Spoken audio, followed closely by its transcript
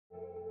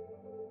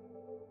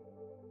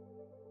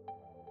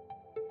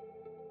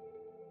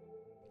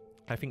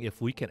I think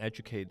if we can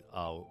educate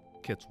our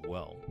kids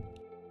well,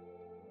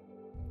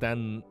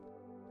 then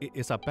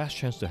it's our best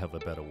chance to have a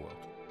better world.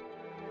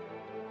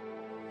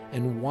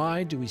 And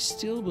why do we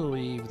still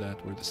believe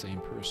that we're the same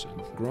person?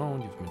 You've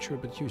grown, you've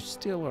matured, but you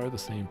still are the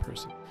same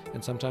person.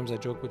 And sometimes I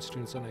joke with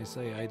students and I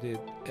say, I did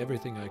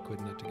everything I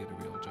could not to get a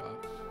real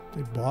job.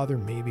 They bother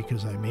me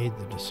because I made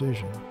the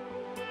decision.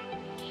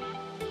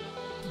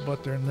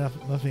 But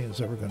nothing is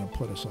ever going to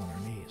put us on our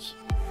knees.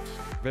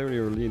 Very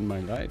early in my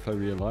life, I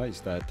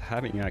realized that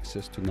having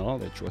access to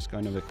knowledge was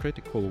kind of a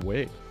critical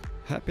way.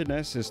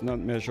 Happiness is not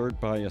measured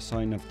by a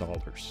sign of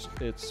dollars.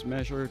 It's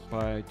measured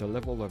by the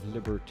level of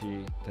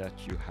liberty that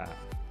you have.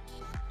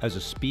 As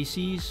a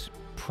species,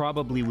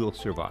 probably we'll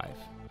survive.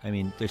 I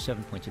mean, there's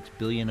 7.6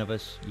 billion of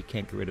us. You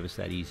can't get rid of us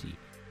that easy.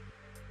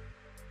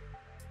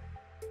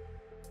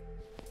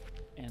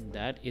 And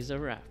that is a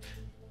wrap.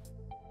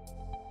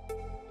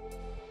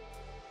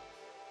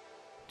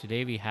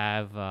 Today we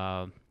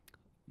have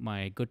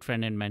my good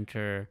friend and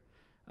mentor,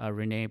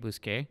 René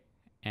Bousquet.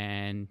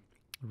 And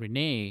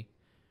René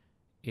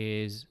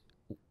is,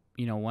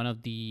 one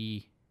of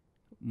the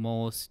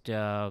most,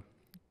 I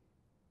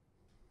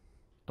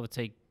would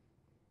say,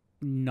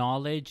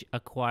 knowledge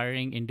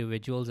acquiring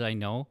individuals I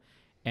know,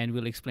 and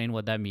we'll explain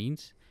what that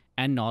means,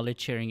 and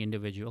knowledge sharing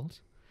individuals.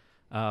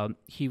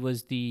 He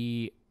was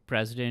the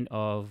president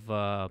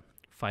of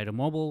Fido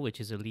Mobile,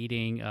 which is a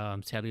leading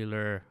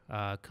cellular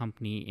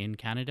company in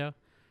Canada,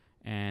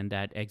 and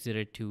that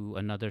exited to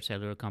another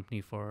cellular company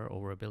for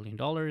over $1 billion.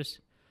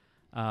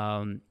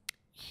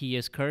 He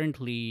is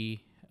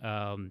currently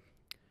the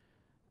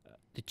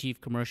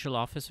chief commercial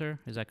officer.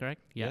 Is that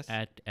correct? Yes.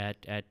 At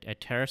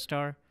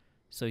Terrestar.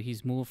 So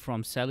he's moved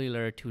from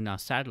cellular to now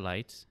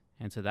satellites,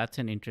 and so that's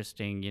an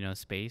interesting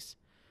space.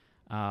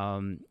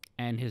 And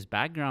his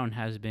background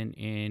has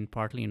been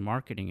partly in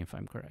marketing, if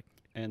I'm correct.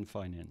 And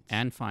finance.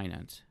 And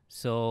finance.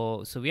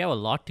 So we have a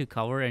lot to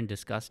cover and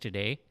discuss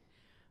today.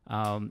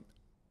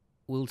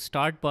 We'll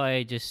start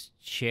by just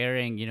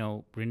sharing,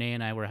 René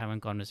and I were having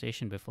a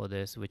conversation before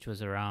this, which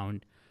was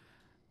around,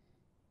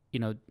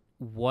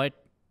 what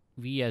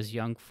we as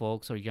young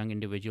folks or young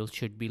individuals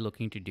should be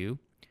looking to do.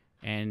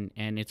 And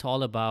it's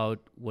all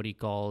about what he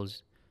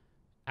calls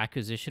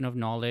acquisition of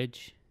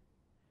knowledge,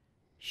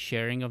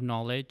 sharing of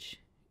knowledge,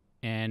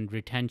 and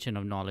retention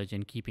of knowledge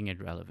and keeping it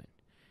relevant.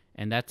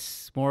 And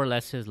that's more or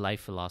less his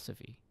life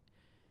philosophy.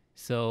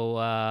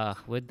 So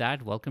with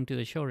that, welcome to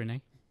the show,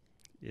 René.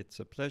 It's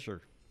a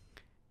pleasure.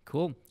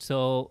 Cool.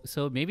 So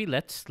maybe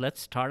let's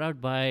start out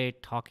by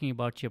talking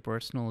about your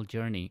personal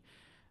journey.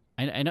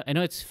 I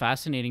know it's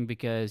fascinating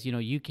because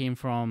you came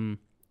from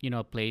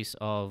a place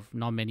of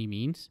not many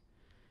means,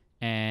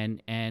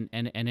 and an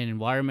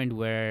environment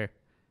where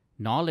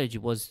knowledge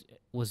was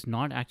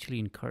not actually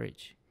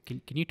encouraged.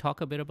 Can you talk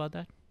a bit about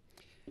that?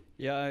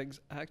 Yeah,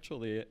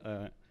 actually,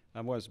 I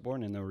was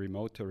born in a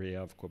remote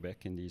area of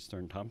Quebec in the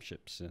Eastern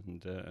Townships,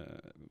 and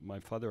my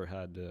father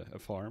had a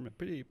farm, a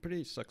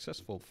pretty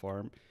successful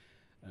farm.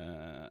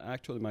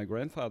 Actually, my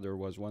grandfather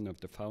was one of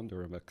the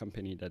founder of a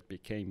company that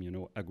became,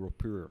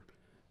 AgroPure,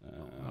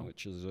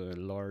 which is a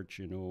large,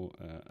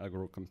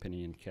 agro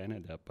company in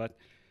Canada. But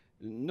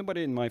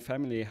nobody in my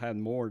family had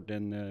more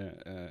than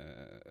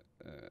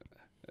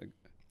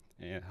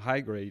a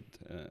high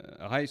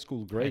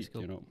school grade,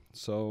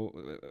 So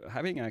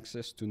having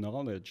access to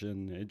knowledge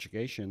and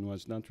education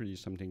was not really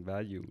something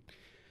valued.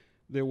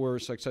 They were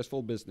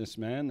successful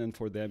businessmen, and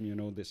for them,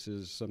 this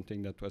is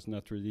something that was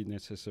not really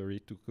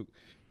necessary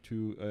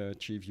to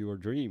achieve your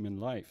dream in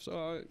life.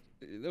 So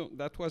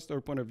that was their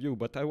point of view.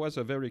 But I was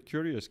a very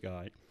curious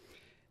guy,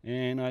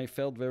 and I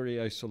felt very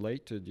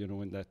isolated,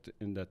 in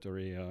that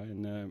area.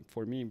 And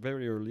for me,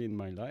 very early in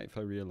my life,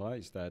 I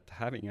realized that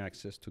having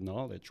access to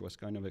knowledge was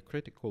kind of a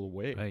critical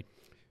way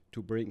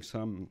to bring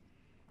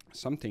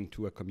something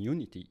to a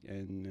community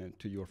and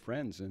to your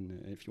friends.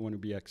 And if you want to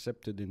be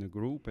accepted in a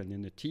group and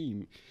in a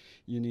team,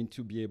 you need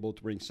to be able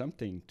to bring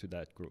something to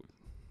that group.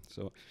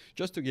 So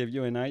just to give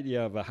you an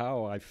idea of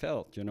how I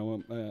felt, in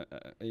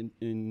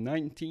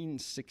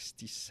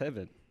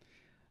 1967,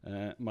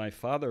 my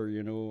father,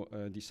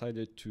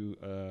 decided to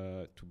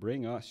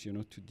bring us,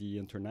 to the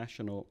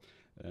international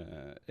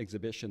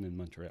exhibition in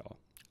Montreal.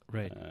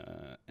 Right.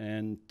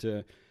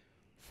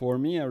 For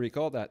me, I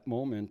recall that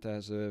moment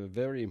as a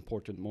very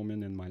important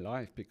moment in my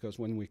life, because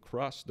when we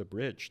crossed the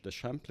bridge, the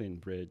Champlain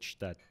Bridge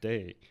that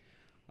day,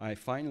 I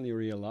finally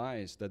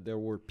realized that there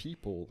were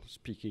people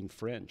speaking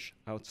French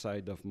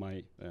outside of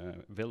my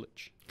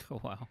village. Oh,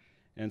 wow.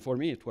 And for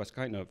me, it was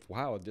kind of,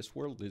 wow, this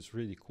world is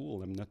really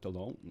cool. I'm not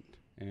alone,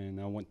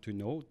 and I want to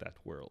know that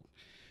world.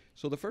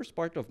 So the first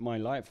part of my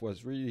life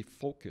was really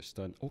focused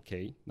on,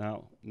 okay,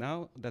 now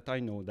that I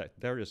know that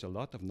there is a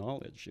lot of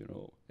knowledge,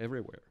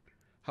 everywhere,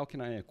 how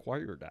can I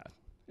acquire that?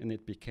 And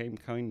it became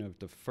kind of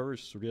the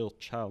first real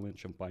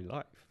challenge of my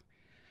life.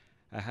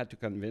 I had to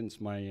convince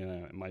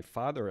my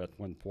father at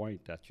one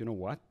point that,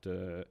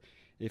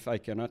 if I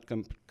cannot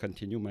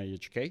continue my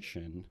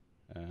education,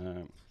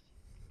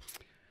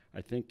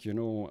 I think,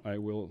 I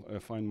will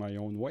find my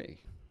own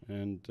way.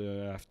 And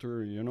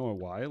after, a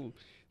while,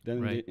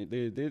 Then Right.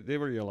 they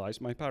realized,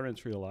 my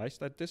parents realized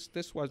that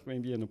this was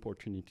maybe an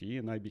opportunity,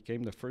 and I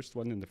became the first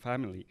one in the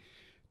family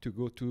to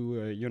go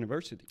to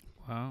university.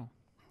 Wow.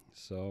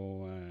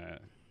 So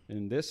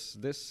in this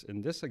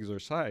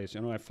exercise,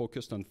 I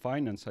focused on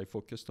finance, I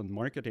focused on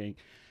marketing.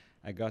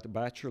 I got a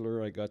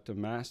bachelor, I got a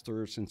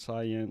master's in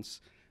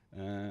science.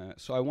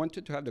 So I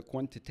wanted to have the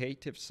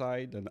quantitative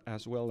side and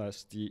as well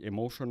as the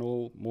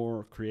emotional,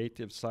 more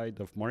creative side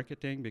of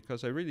marketing,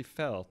 because I really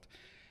felt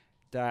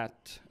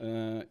that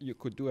you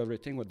could do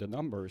everything with the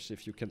numbers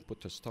if you can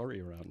put a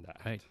story around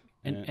that. Right.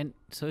 And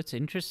so it's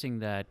interesting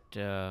that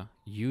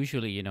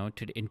usually,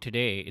 in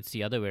today, it's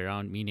the other way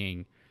around,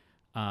 meaning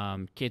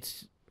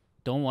kids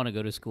don't want to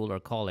go to school or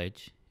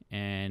college,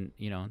 and,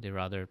 they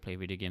rather play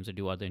video games or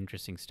do other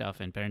interesting stuff.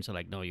 And parents are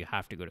like, no, you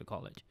have to go to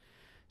college.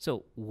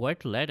 So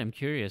I'm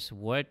curious,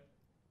 what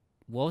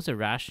was the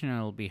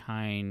rationale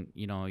behind,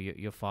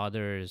 your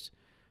father's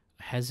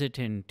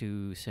hesitant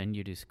to send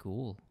you to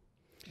school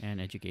and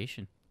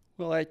education?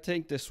 Well, I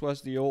think this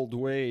was the old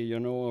way,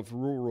 of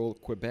rural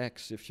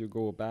Quebec. If you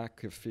go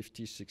back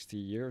 50, 60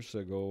 years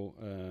ago,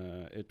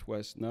 it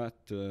was not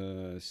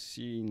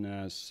seen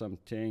as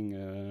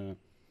something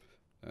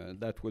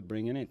that would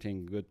bring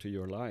anything good to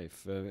your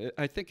life.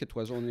 I think it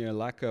was only a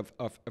lack of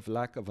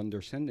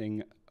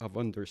understanding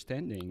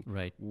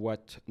Right.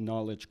 what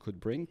knowledge could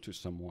bring to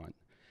someone.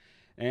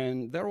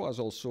 And there was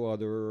also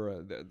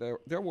other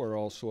there were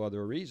also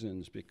other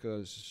reasons,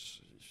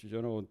 because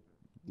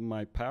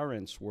my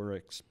parents were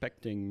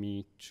expecting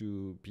me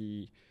to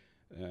be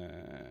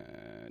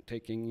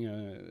taking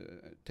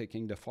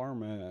the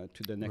farm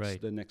to the next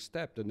Right. the next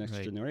step, the next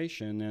Right.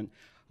 generation. And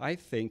I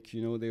think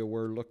they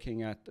were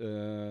looking at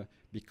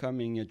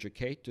becoming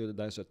educated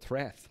as a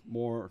threat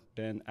more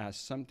than as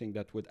something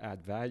that would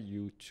add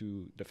value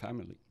to the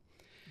family.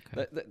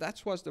 Okay.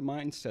 That was the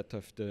mindset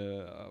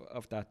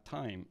of that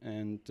time.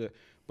 And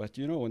but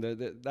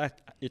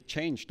that it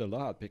changed a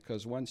lot,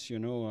 because once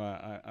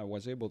I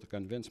was able to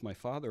convince my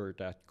father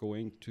that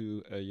going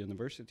to a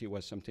university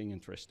was something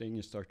interesting,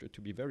 he started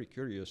to be very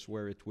curious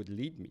where it would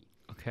lead me.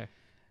 Okay.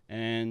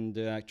 And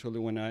actually,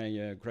 when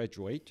I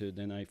graduated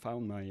and I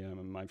found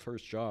my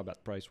first job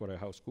at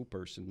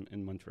PricewaterhouseCoopers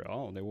in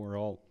Montreal, they were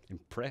all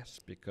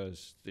impressed,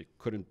 because they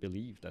couldn't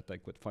believe that I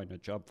could find a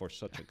job for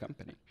such a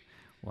company.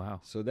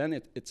 Wow. So then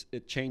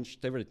it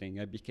changed everything.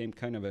 I became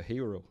kind of a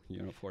hero,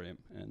 for him.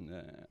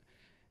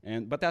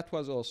 But that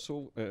was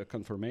also a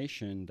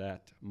confirmation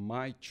that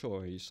my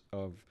choice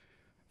of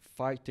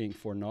fighting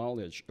for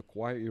knowledge,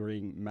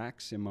 acquiring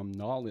maximum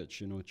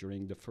knowledge,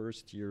 during the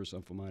first years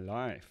of my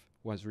life,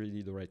 was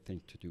really the right thing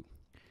to do.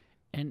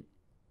 And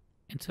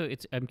so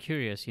I'm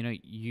curious,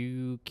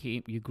 you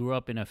grew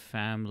up in a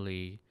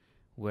family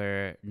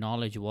where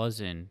knowledge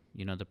wasn't,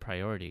 the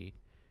priority,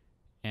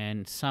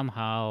 and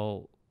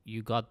somehow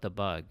you got the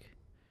bug.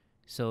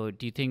 So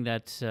do you think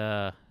that's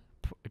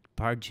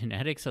part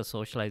genetics or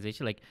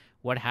socialization? Like,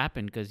 what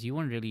happened? Because you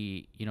weren't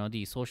really,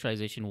 the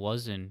socialization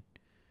wasn't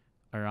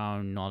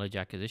around knowledge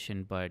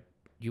acquisition, but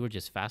you were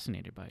just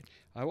fascinated by it.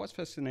 I was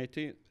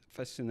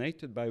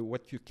fascinated by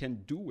what you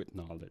can do with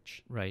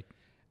knowledge. Right.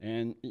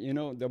 And,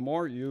 the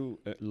more you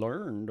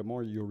learn, the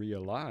more you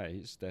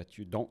realize that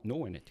you don't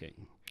know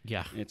anything.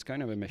 Yeah. It's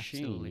kind of a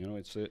machine,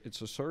 Absolutely.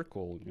 it's a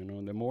circle,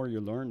 the more you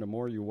learn, the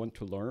more you want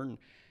to learn.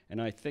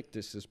 And I think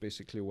this is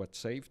basically what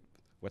saved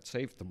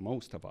the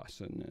most of us,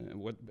 and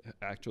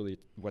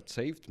what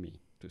saved me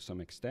to some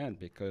extent,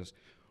 because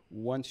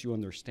once you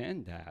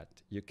understand that,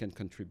 you can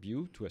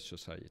contribute to a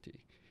society,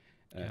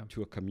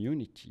 to a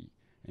community.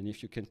 And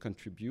if you can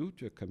contribute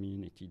to a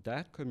community,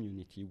 that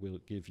community will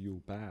give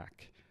you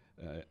back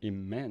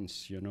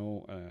immense,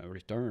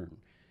 return.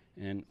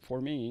 And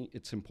for me,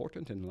 it's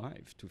important in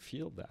life to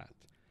feel that.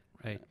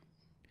 Right.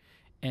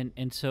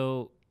 And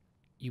so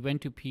you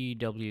went to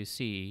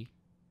PwC,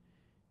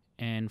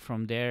 and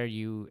from there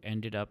you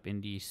ended up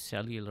in the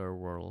cellular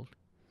world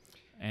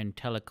and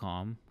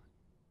telecom.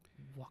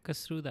 Walk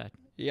us through that.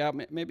 Yeah,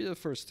 maybe the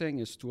first thing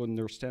is to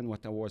understand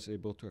what I was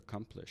able to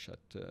accomplish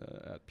at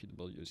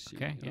PwC.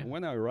 Okay, yeah.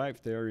 When I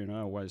arrived there,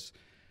 I was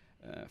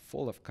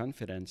full of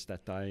confidence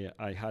that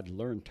I had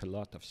learned a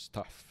lot of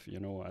stuff,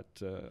 at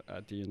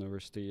the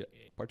university,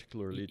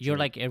 particularly. You're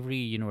like every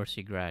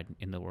university grad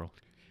in the world.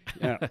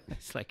 Yeah.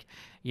 It's like,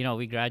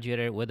 we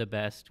graduated, we're the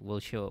best. We'll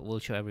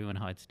show everyone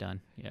how it's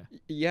done. Yeah.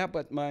 Yeah,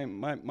 but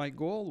my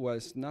goal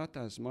was not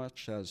as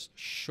much as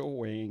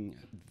showing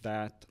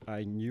that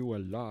I knew a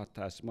lot,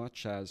 as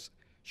much as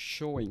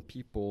showing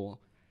people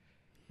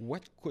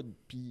what could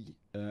be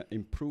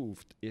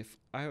improved if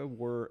I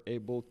was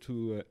able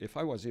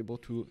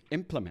to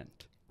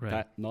implement Right.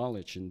 that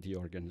knowledge in the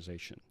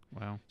organization.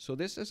 Wow. So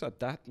this is at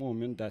that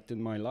moment that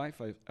in my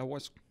life I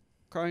was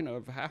kind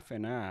of half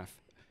and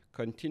half,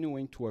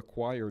 continuing to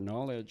acquire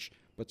knowledge,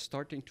 but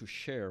starting to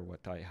share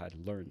what I had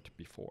learned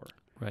before.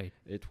 Right.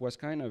 It was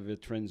kind of a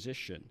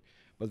transition.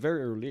 But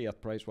very early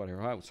at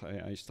Pricewaterhouse,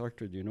 I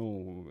started,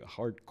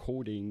 hard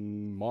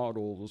coding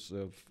models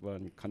of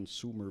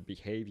consumer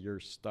behavior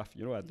stuff.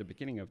 At the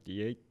beginning of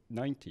the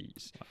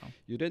 90s,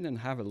 you didn't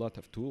have a lot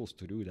of tools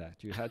to do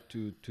that. You had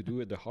to do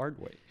it the hard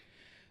way.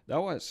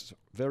 That was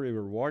very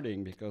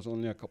rewarding because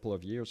only a couple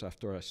of years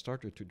after I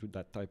started to do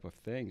that type of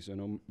things,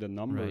 the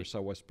numbers I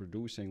was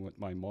producing with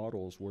my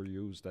models were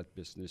used at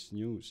Business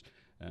News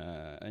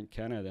in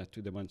Canada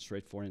to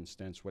demonstrate, for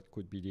instance, what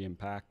could be the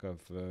impact of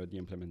the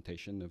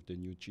implementation of the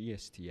new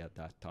GST at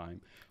that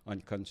time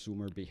on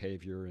consumer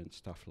behavior and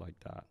stuff like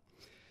that.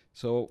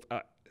 So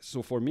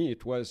for me,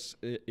 it was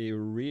a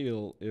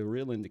real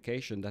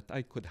indication that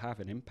I could have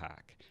an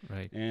impact.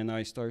 Right. And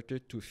I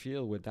started to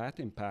feel with that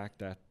impact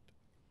that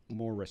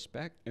more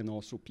respect, and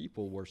also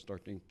people were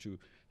starting to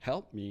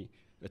help me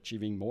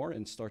achieving more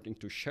and starting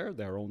to share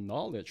their own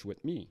knowledge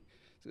with me.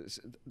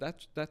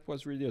 That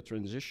was really a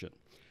transition.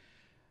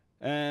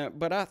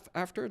 But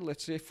after,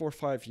 let's say, 4 or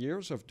 5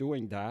 years of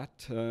doing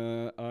that,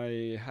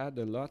 I had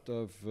a lot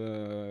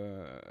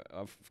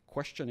of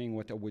questioning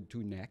what I would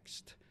do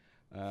next.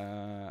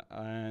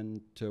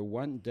 And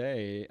one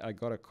day I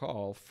got a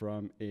call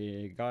from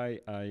a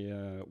guy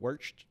I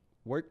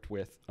worked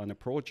with on a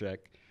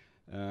project.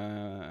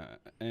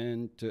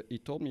 And he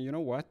told me, you know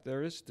what,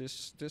 there is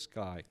this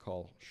guy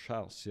called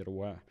Charles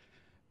Sirois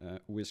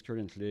who is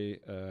currently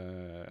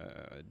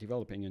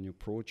developing a new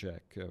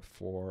project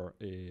for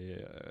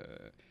a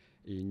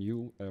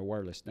new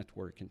wireless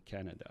network in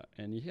Canada.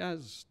 And he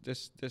has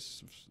this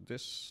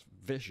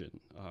vision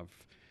of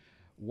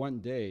one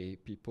day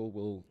people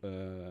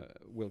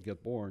will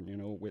get born,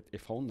 with a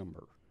phone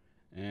number,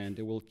 and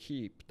they will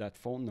keep that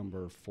phone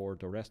number for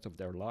the rest of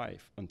their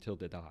life until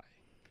they die.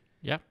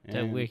 Yeah,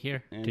 we're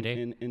here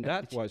today. And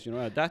that was,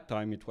 at that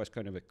time, it was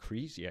kind of a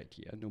crazy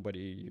idea.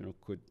 Nobody,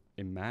 could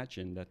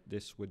imagine that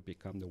this would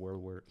become the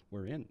world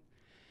we're in.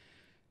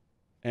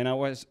 And I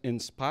was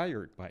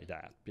inspired by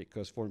that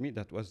because for me,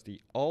 that was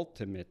the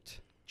ultimate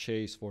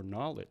chase for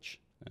knowledge.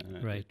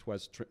 Right. It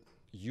was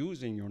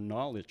using your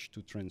knowledge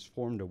to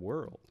transform the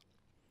world.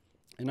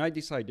 And I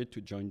decided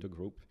to join the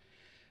group.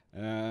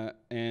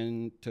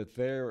 And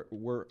there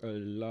were a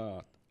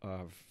lot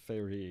of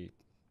very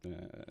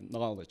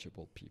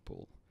knowledgeable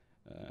people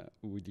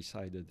who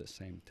decided the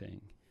same thing,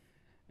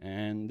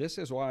 and this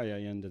is why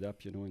I ended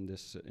up, in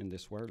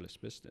this wireless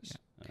business.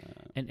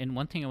 Yeah. And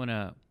one thing I want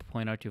to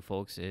point out to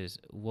folks is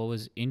what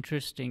was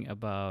interesting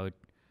about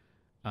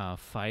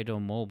Fido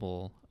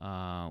Mobile,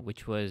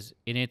 which was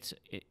in its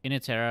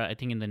era, I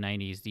think in the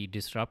 90s, the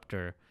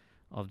disruptor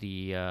of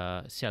the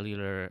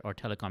cellular or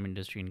telecom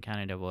industry in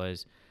Canada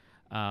was.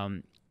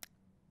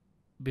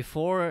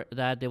 Before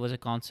that, there was a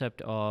concept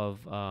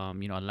of, a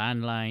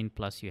landline,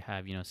 plus you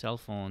have, cell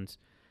phones.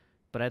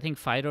 But I think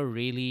Fido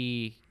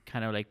really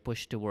kind of like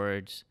pushed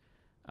towards,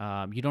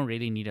 you don't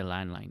really need a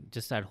landline,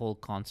 just that whole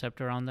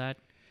concept around that.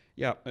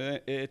 Yeah,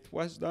 it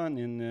was done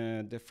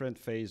in different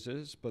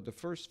phases. But the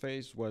first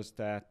phase was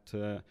that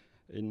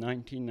in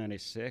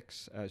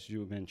 1996, as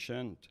you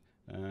mentioned,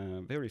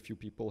 very few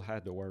people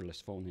had a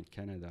wireless phone in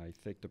Canada. I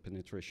think the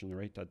penetration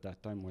rate at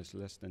that time was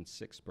less than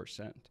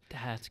 6%.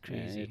 That's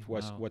crazy. It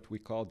was what we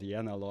call the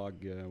analog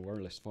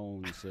wireless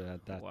phones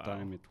at that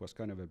time. It was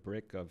kind of a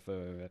brick of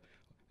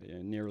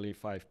nearly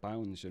 5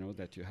 pounds,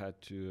 that you had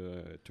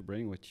to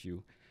bring with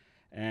you.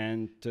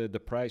 And the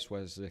price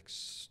was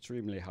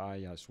extremely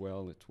high as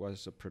well. It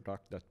was a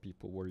product that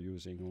people were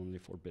using only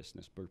for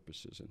business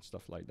purposes and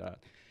stuff like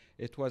that.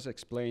 It was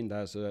explained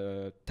as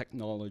a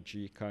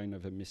technology, kind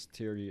of a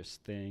mysterious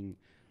thing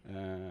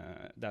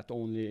that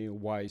only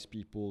wise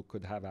people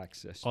could have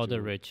access to. Or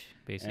the rich,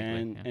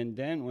 basically. And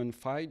then when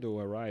Fido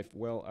arrived,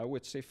 well, I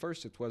would say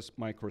first it was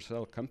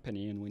microcell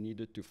company, and we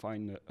needed to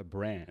find a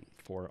brand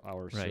for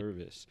our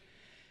service.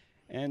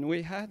 And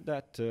we had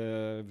that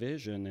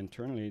vision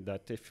internally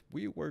that if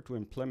we were to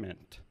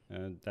implement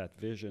that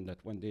vision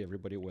that one day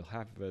everybody will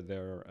have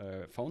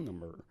their phone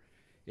number,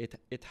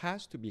 it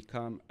has to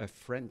become a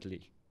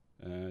friendly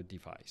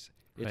device.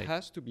 It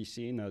has to be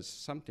seen as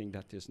something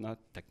that is not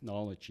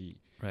technology,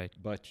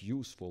 but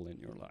useful in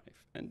your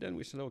life. And then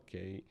we said,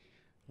 okay,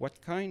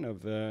 what kind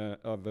of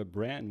a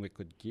brand we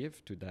could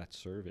give to that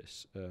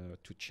service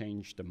to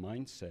change the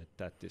mindset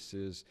that this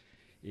is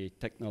a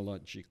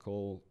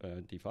technological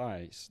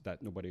device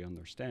that nobody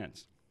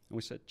understands. And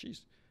we said,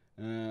 geez,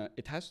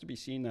 it has to be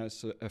seen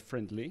as a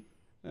friendly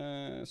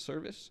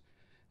service.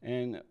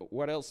 And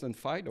what else than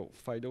Fido?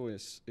 Fido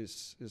is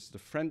the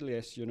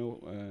friendliest,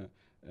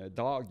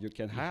 dog you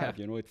can have.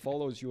 It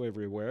follows you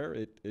everywhere.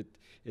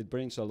 It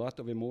brings a lot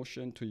of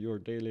emotion to your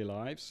daily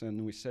lives.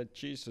 And we said,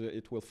 geez,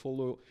 it will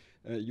follow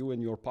you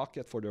in your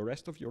pocket for the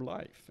rest of your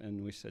life.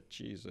 And we said,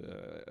 geez,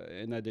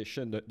 in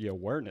addition, the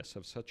awareness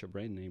of such a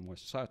brand name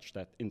was such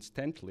that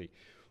instantly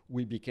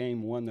we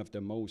became one of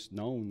the most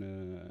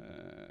known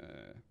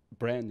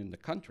brand in the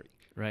country.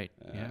 Right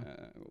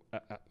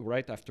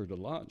after the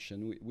launch.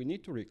 And we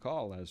need to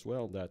recall as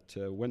well that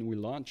when we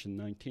launched in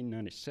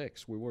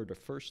 1996, we were the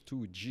first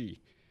 2G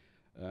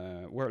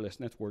wireless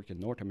network in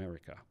North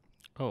America.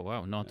 Oh,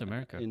 wow, North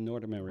America. In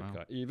North America,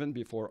 Wow. even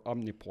before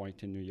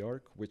OmniPoint in New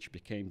York, which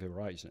became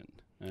Verizon.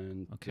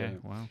 And Okay,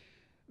 wow.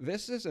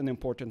 this is an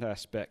important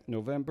aspect.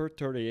 November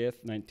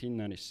 30th,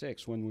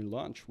 1996, when we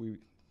launched,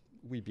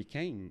 we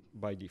became,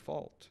 by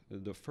default,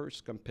 the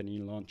first company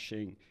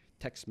launching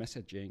text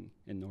messaging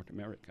in North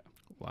America.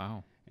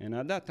 Wow. And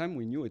at that time,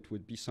 we knew it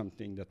would be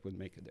something that would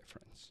make a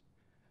difference.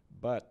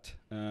 But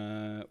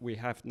we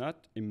have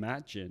not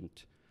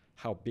imagined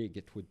how big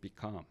it would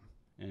become.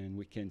 And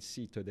we can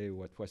see today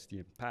what was the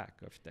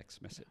impact of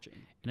text messaging.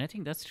 And I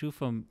think that's true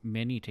for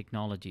many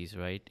technologies,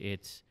 right?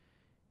 It's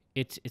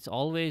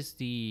always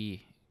the,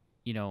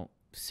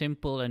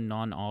 simple and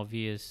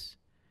non-obvious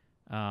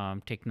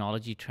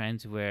technology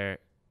trends where,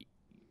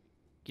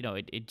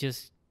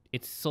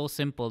 it's so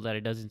simple that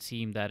it doesn't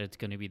seem that it's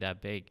going to be that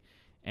big.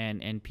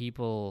 And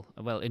people,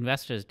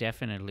 investors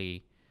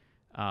definitely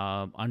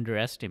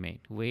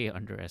way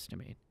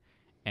underestimate.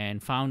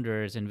 And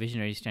founders and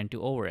visionaries tend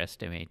to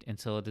overestimate. And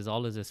so there's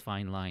always this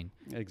fine line.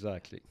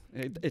 Exactly.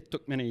 It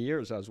took many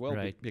years as well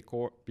Right.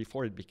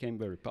 before it became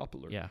very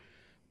popular. Yeah.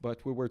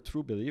 But we were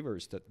true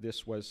believers that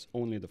this was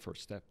only the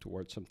first step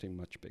towards something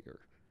much bigger.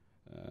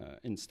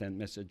 Instant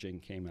messaging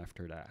came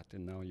after that.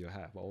 And now you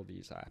have all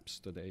these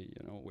apps today,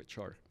 which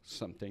are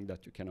something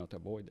that you cannot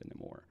avoid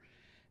anymore.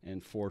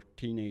 And for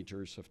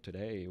teenagers of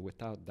today,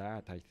 without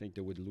that, I think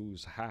they would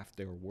lose half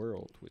their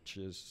world, which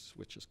is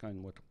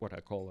kind of what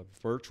I call a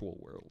virtual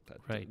world that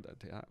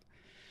they have.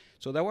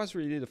 So that was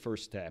really the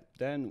first step.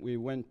 Then we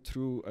went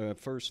through a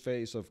first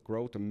phase of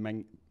growth,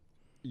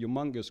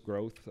 humongous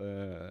growth,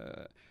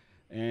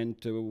 and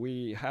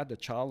we had a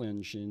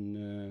challenge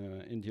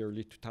in the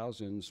early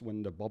 2000s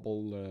when the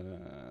bubble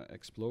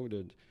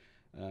exploded,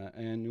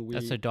 and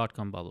That's the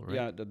dot-com bubble, right?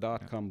 Yeah, the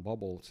dot-com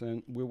bubbles,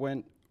 and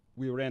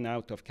we ran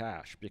out of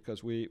cash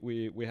because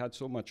we had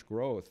so much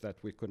growth that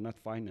we could not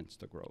finance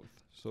the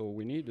growth. So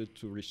we needed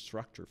to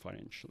restructure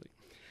financially.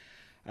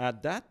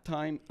 At that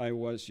time, I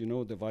was,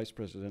 the vice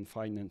president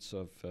finance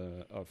of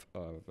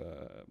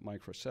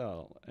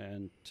Microcell,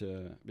 and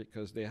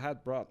because they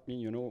had brought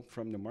me,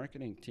 from the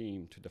marketing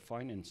team to the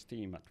finance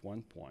team at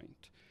one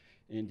point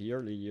in the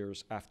early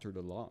years after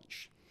the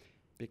launch,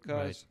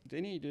 because they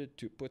needed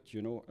to put,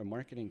 a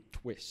marketing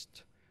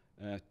twist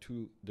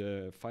to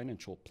the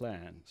financial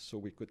plan so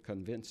we could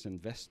convince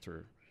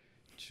investor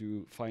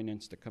to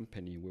finance the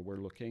company. We were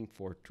looking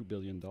for $2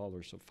 billion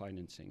of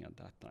financing at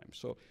that time.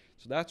 So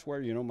that's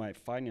where, my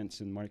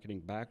finance and marketing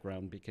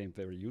background became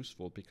very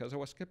useful because I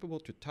was capable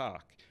to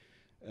talk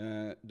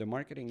the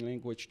marketing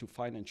language to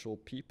financial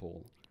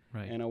people.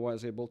 Right. And I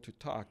was able to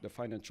talk the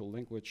financial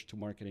language to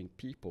marketing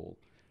people.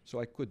 So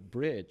I could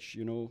bridge,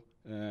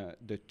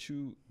 the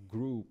two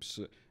groups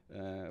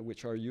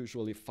which are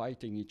usually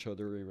fighting each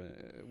other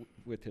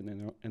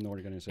within an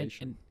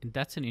organization. And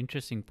that's an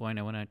interesting point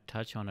I want to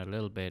touch on a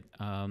little bit.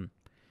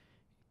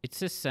 It's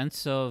this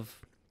sense of,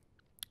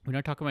 we're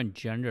not talking about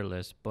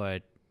generalists,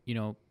 but,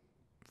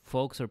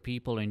 folks or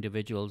people,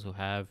 individuals who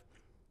have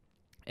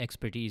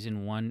expertise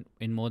in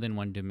more than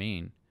one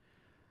domain.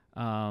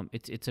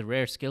 It's a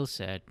rare skill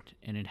set,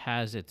 and it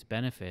has its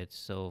benefits.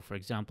 So, for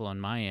example, on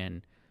my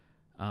end,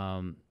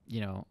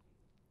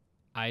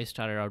 I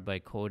started out by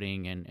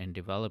coding and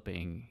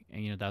developing,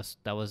 and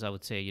that was I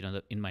would say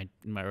in my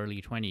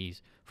early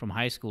 20s, from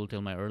high school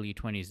till my early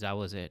 20s, that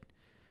was it.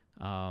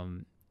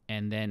 And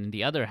then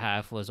the other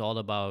half was all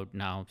about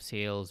now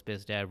sales,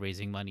 biz dev,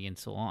 raising money, and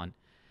so on.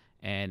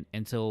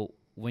 And so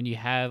when you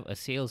have a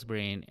sales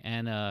brain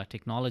and a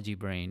technology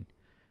brain,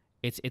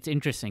 it's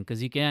interesting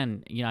because you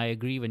can, I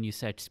agree when you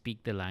said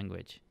speak the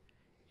language.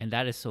 And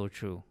that is so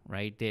true,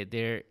 right?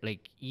 They're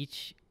like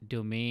each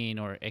domain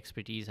or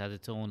expertise has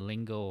its own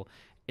lingo.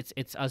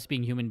 It's us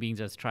being human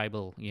beings as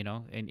tribal,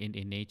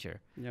 in nature.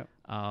 Yeah.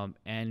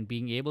 And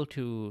being able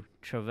to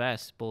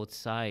traverse both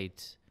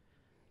sides,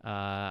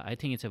 I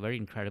think it's a very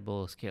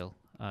incredible skill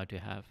to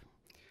have.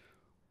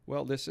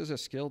 Well, this is a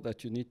skill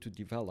that you need to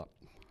develop.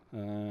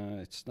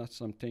 It's not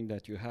something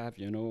that you have,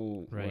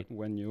 Right.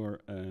 when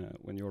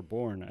you're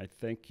born. I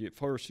think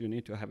first you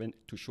need to have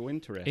to show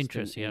interest.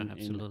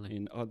 Absolutely.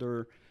 In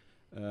other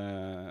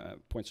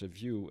points of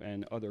view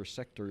and other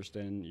sectors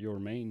than your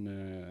main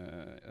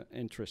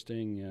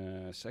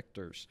interesting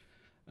sectors.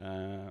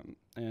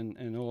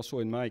 And also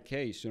in my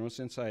case,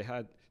 since I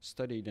had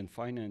studied in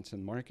finance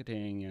and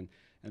marketing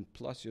and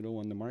plus,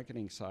 on the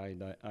marketing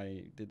side,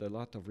 I did a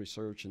lot of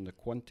research in the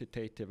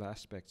quantitative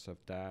aspects of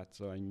that.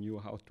 So I knew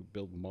how to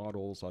build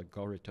models,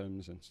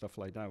 algorithms, and stuff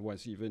like that. I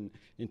was even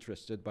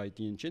interested by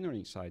the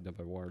engineering side of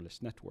a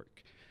wireless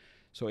network.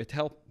 So it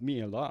helped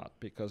me a lot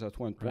because at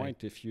one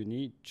point, if you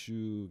need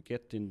to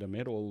get in the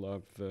middle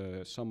of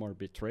some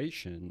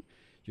arbitration,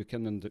 you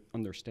can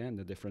understand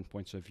the different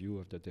points of view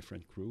of the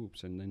different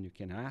groups, and then you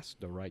can ask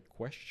the right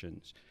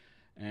questions,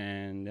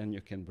 and then you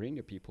can bring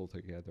the people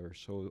together.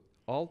 So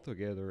all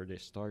together, they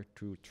start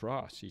to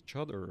trust each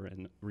other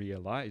and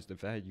realize the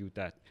value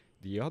that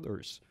the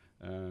others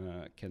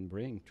can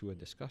bring to a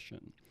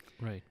discussion.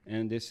 Right.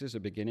 And this is the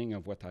beginning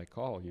of what I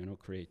call,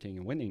 creating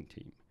a winning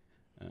team.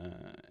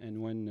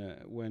 And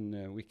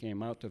when we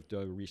came out of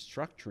the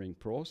restructuring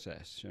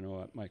process,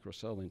 at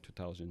Microcell in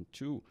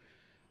 2002,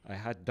 I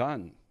had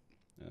led,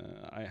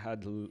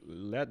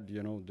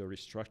 the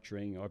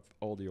restructuring of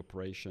all the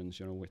operations,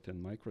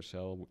 within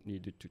Microcell. We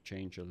needed to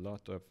change a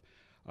lot of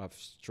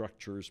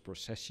structures,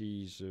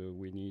 processes.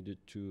 We needed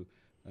to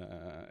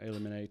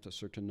eliminate a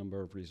certain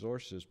number of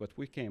resources, but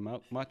we came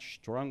out much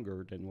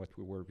stronger than what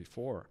we were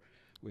before,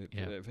 with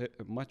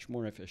a much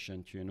more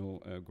efficient,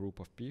 group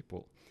of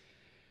people.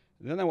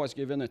 Then I was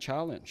given a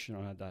challenge,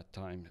 at that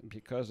time,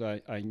 because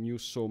I knew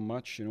so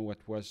much,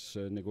 what was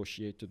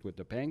negotiated with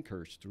the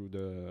bankers through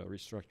the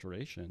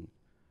restructuration.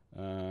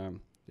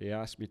 They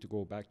asked me to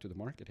go back to the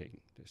marketing.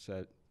 They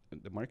said,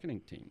 the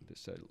marketing team, they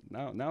said,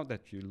 now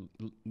that you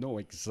know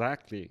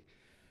exactly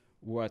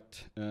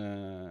what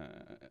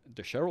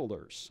the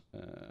shareholders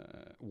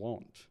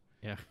want,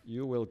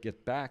 you will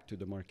get back to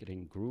the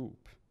marketing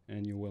group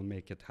and you will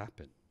make it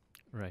happen.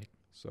 Right.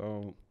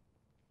 So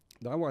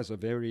that was a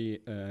very,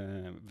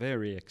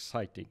 very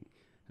exciting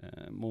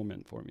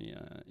moment for me.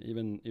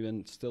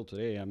 Even still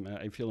today,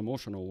 I feel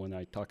emotional when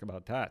I talk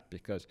about that,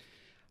 because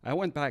I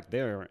went back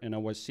there and I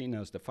was seen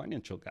as the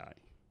financial guy.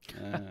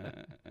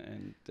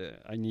 And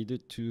I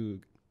needed to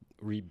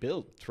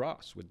rebuild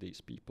trust with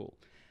these people.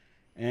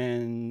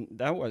 And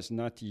that was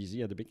not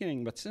easy at the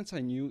beginning, but since I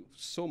knew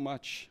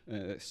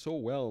so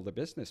well the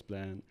business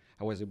plan,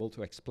 I was able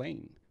to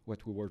explain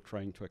what we were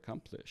trying to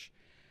accomplish.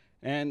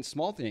 And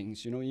small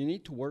things, you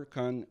need to work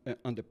on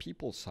the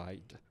people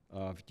side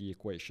of the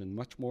equation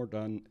much more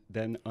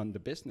than on the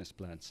business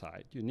plan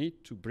side. You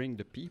need to bring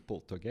the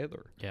people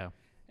together,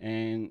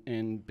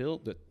 and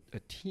build a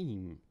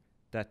team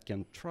that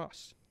can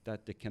trust,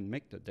 that they can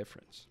make the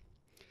difference.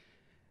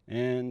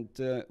 And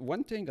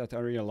one thing that I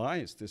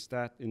realized is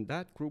that in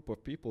that group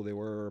of people, there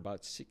were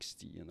about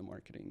 60 in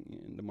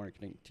the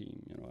marketing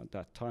team, at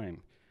that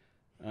time.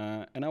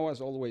 And I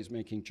was always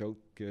making joke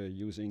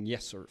using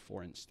yes sir,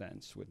 for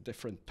instance, with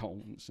different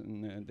tones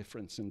and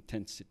different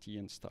intensity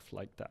and stuff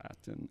like that,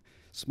 and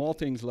small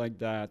things like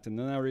that. And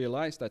then I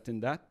realized that in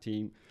that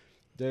team,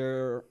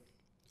 there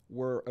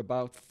were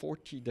about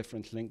 40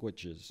 different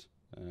languages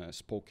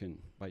spoken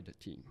by the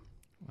team.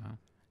 Wow.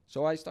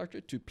 So I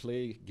started to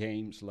play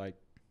games like,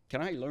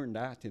 can I learn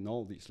that in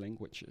all these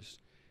languages?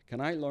 Can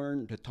I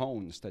learn the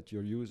tones that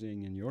you're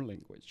using in your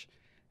language?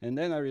 And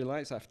then I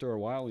realized after a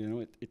while,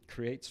 it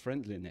creates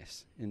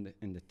friendliness in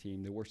the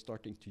team. They were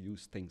starting to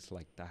use things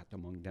like that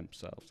among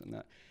themselves.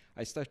 And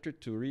I started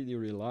to really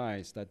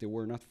realize that they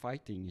were not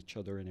fighting each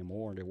other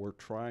anymore. They were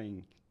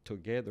trying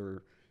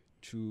together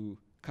to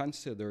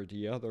consider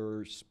the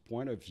other's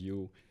point of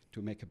view,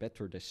 to make a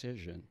better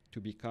decision,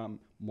 to become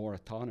more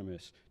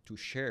autonomous, to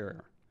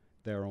share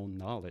their own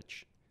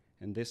knowledge.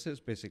 And this is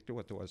basically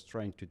what I was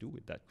trying to do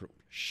with that group,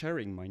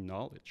 sharing my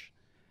knowledge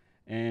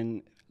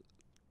and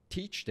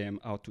teach them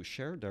how to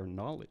share their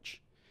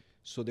knowledge,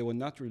 so they would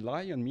not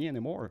rely on me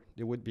anymore.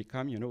 They would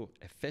become,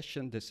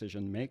 efficient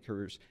decision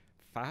makers,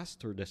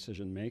 faster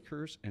decision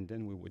makers, and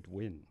then we would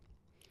win.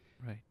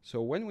 Right.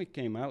 So when we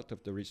came out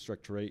of the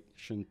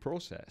restructuration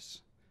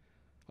process,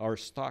 our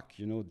stock,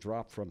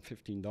 dropped from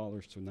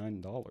 $15 to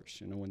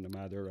 $9, in the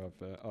matter of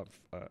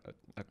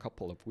a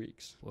couple of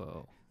weeks.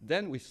 Whoa.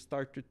 Then we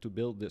started to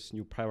build this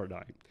new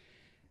paradigm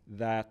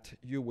that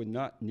you would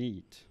not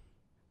need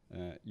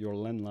your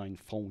landline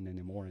phone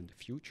anymore in the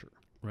future.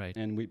 Right.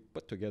 And we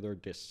put together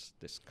this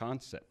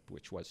concept,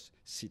 which was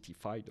City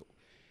Fido.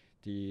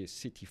 The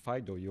City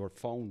Fido, your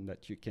phone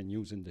that you can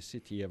use in the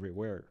city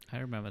everywhere. I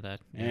remember that.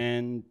 Yeah.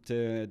 And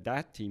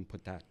that team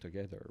put that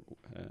together.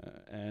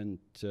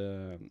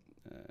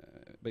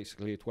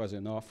 Basically, it was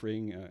an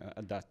offering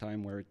at that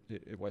time where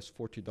it was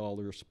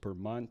 $40 per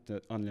month,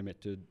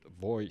 unlimited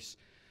voice,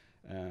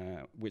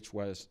 which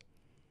was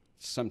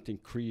something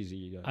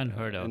crazy,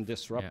 unheard of, and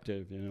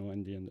disruptive,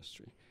 in the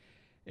industry.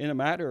 In a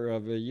matter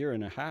of a year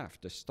and a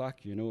half, the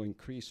stock,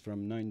 increased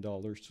from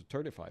 $9 to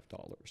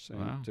 $35.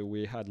 And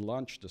we had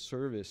launched the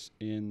service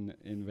in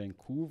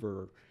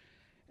Vancouver,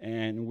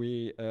 and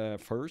we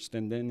first,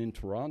 and then in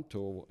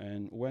Toronto.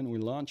 And when we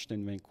launched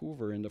in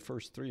Vancouver, in the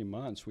first 3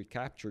 months, we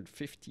captured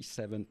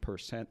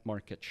 57%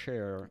 market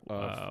share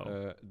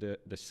of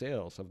the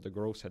sales, of the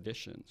gross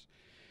additions.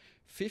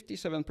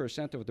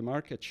 57% of the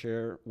market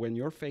share. When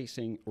you're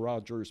facing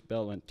Rogers,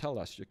 Bell, and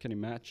TELUS, you can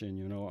imagine,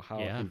 how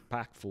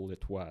impactful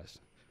it was.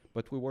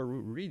 But we were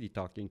really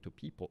talking to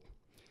people.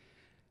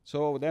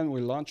 So then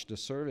we launched the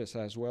service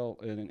as well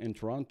in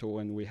Toronto,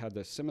 and we had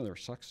a similar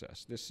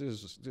success. This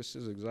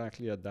is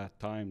exactly at that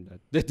time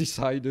that they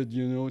decided,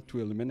 to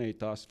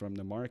eliminate us from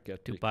the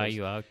market. To buy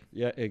you out.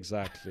 Yeah,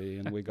 exactly.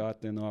 And we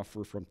got an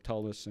offer from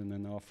TELUS and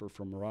an offer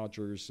from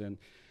Rogers, and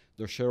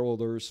the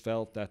shareholders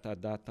felt that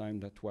at that time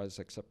that was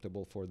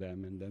acceptable for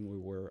them, and then we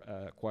were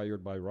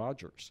acquired by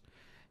Rogers.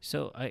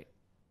 So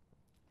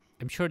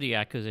I'm sure the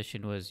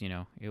acquisition was,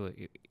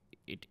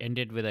 it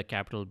ended with a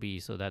capital B,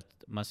 so that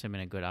must have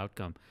been a good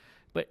outcome.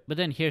 But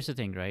then here's the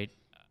thing, right?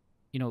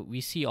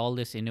 We see all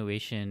this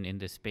innovation in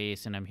this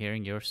space, and I'm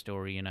hearing your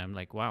story, and I'm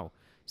like, wow,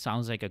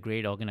 sounds like a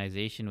great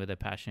organization with a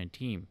passionate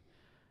team.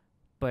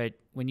 But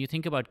when you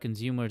think about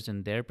consumers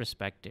and their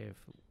perspective,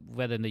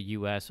 whether in the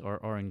U.S.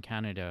 or in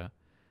Canada,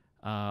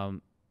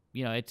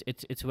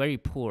 it's very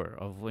poor.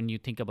 Of when you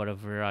think about a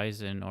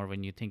Verizon or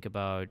when you think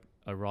about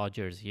a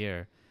Rogers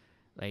here,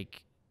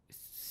 like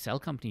cell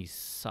companies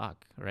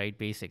suck, right?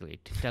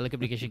 Basically,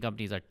 telecommunication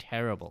companies are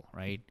terrible,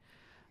 right?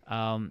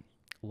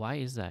 Why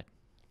is that?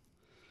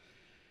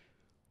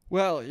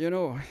 Well,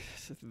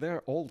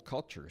 they're old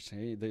cultures,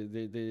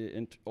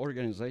 the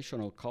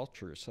organizational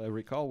cultures. I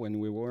recall when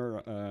we were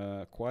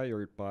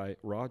acquired by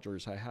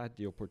Rogers, I had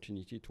the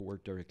opportunity to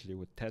work directly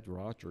with Ted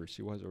Rogers.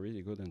 He was a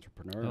really good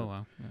entrepreneur. Oh,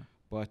 wow. Yeah.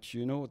 But,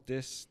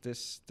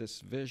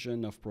 this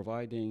vision of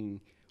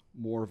providing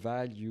more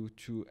value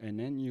to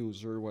an end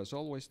user was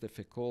always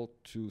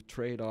difficult to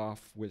trade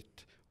off with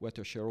what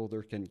a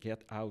shareholder can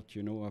get out,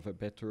 of a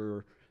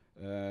better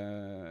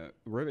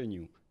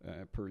revenue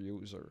per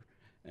user.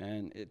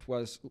 And it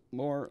was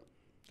more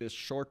this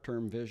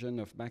short-term vision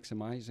of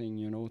maximizing,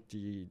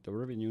 the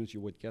revenues you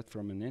would get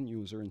from an end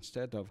user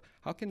instead of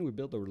how can we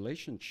build a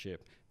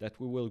relationship that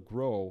we will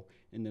grow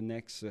in the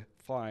next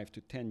 5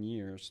 to 10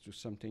 years to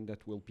something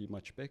that will be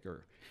much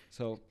bigger.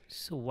 So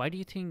why do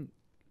you think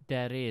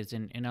that is?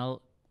 And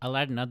I'll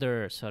add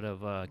another sort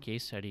of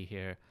case study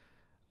here.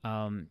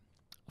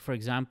 For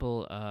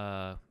example,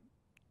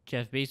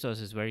 Jeff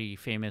Bezos is very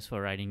famous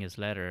for writing his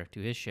letter to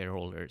his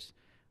shareholders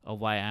of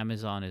why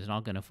Amazon is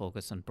not going to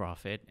focus on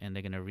profit and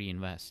they're going to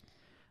reinvest.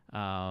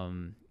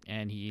 And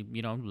he,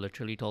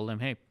 literally told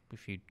them, hey,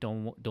 if you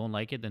don't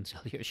like it, then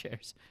sell your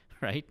shares,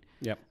 right?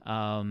 Yep.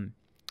 And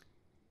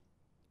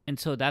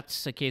so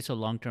that's a case of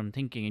long-term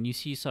thinking. And you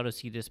sort of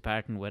see this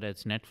pattern, whether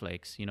it's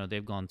Netflix,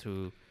 they've gone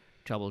through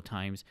troubled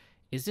times.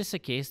 Is this a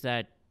case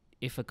that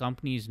if a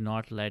company is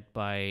not led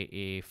by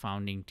a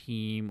founding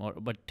team,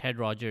 but Ted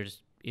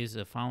Rogers is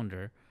a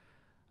founder,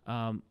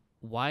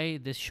 why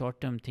this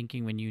short-term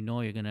thinking when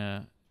you're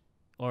gonna,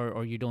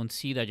 or you don't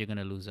see that you're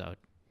gonna lose out?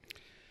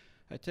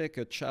 I take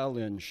a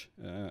challenge,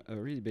 a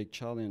really big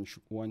challenge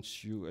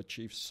once you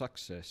achieve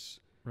success.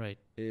 Right.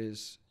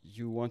 Is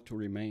you want to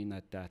remain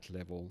at that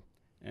level.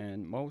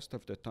 And most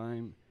of the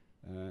time,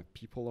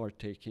 people are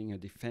taking a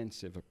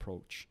defensive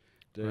approach.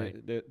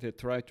 They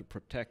try to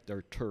protect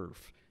their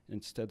turf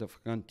instead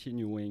of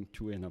continuing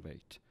to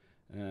innovate.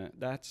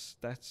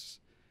 That's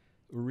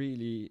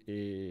really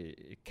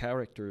a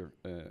character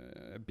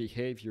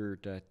behavior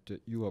that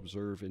you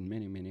observe in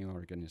many, many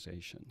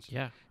organizations.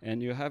 Yeah.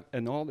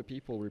 And all the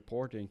people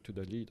reporting to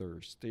the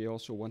leaders, they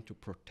also want to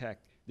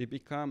protect. They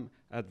become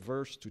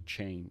adverse to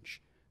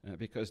change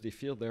because they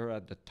feel they're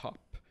at the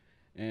top.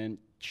 And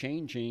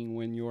changing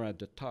when you're at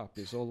the top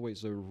is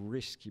always a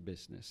risky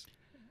business.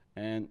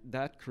 And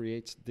that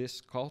creates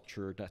this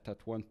culture that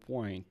at one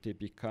point they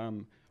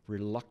become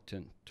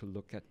reluctant to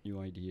look at new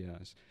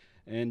ideas.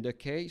 In the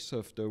case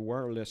of the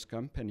wireless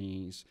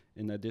companies,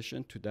 in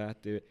addition to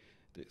that,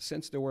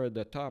 since they were at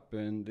the top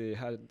and they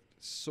had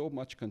so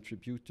much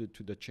contributed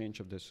to the change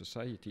of the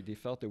society, they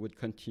felt they would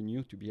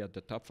continue to be at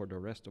the top for the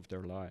rest of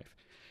their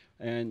life.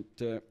 And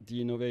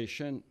the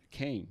innovation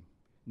came,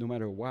 no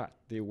matter what.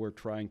 They were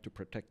trying to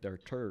protect their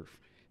turf.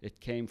 It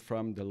came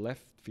from the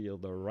left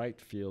field or right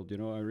field.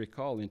 I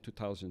recall in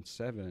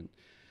 2007,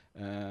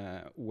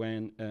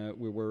 when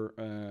we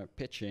were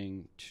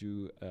pitching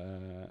to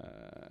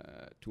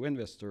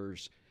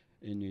investors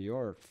in New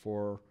York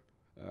for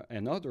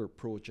another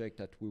project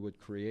that we would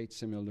create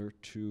similar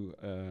to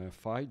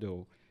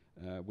Fido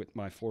with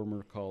my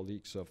former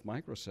colleagues of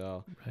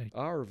Microcell. Right.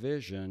 Our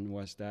vision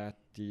was that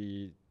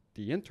the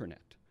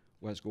internet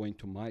was going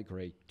to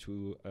migrate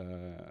to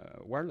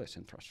wireless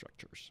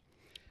infrastructures.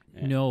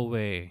 No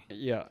way.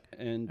 Yeah,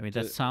 and I mean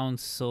that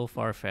sounds so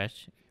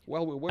far-fetched.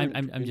 Well, we weren't.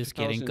 I'm just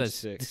kidding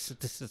because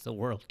this is the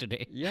world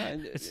today. Yeah,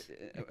 and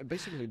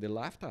basically they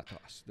laughed at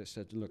us. They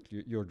said, "Look,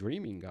 you're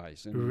dreaming,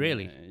 guys." And,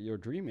 really? You're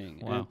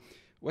dreaming. Wow. And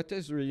what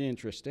is really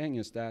interesting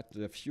is that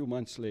a few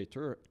months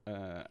later,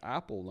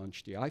 Apple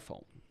launched the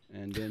iPhone,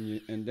 and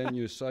then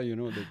you saw,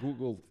 the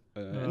Google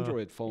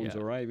Android phones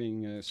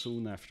arriving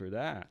soon after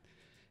that,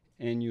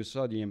 and you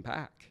saw the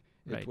impact.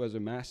 Right. It was a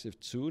massive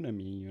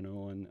tsunami,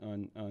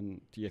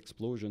 on the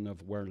explosion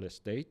of wireless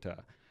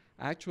data.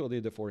 Actually,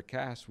 the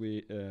forecast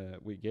we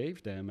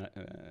gave them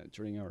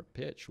during our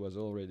pitch was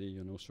already,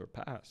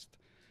 surpassed.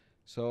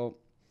 So,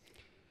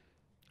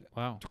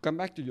 wow. To come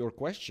back to your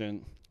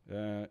question,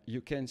 you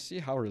can see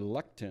how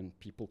reluctant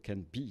people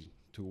can be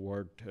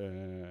toward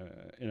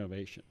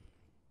innovation.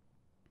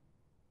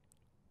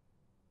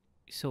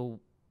 So,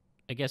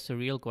 I guess the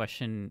real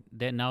question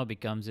that now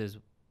becomes is,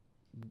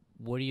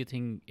 what do you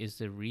think is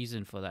the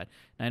reason for that?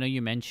 I know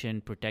you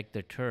mentioned protect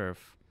the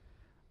turf.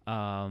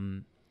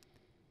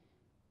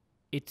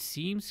 It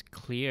seems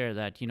clear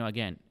that,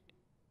 again,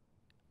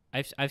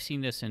 I've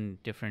seen this in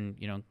different,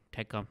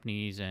 tech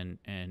companies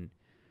and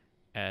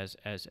as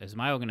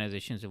my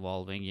organization is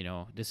evolving,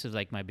 this is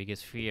like my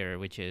biggest fear,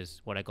 which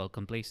is what I call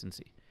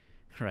complacency,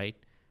 right?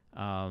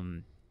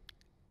 Alan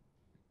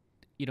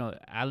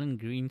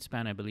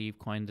Greenspan, I believe,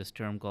 coined this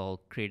term called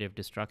creative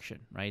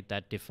destruction, right?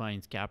 That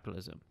defines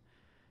capitalism.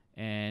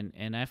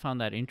 And I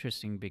found that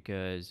interesting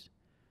because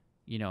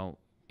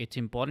it's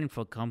important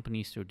for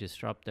companies to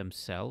disrupt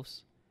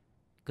themselves,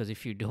 because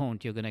if you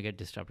don't, you're going to get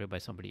disrupted by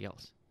somebody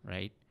else,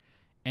 right?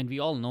 And we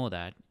all know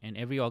that, and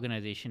every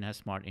organization has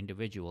smart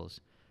individuals,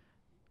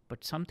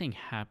 but something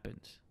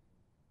happens,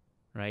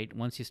 right?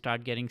 Once you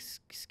start getting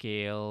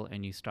scale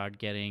and you start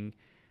getting,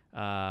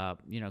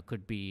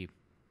 could be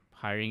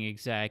hiring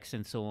execs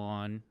and so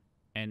on,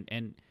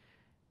 and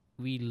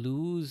we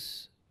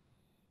lose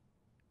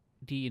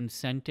the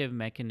incentive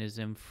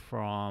mechanism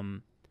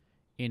from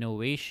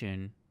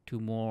innovation to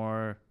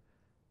more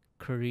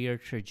career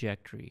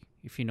trajectory,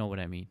 if you know what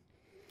I mean.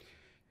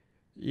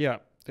 Yeah,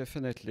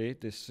 definitely.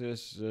 This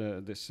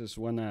is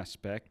one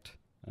aspect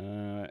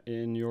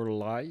in your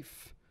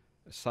life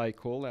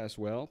cycle as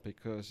well,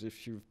 because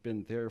if you've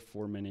been there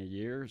for many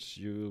years,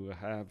 you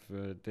have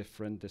a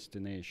different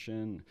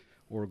destination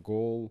or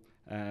goal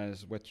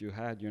as what you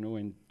had,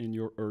 in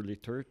your early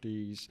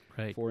 30s.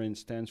 Right. For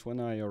instance, when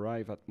I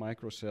arrived at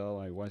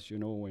Microcell, I was,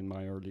 in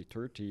my early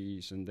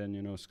 30s, and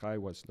then, sky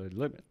was the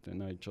limit,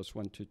 and I just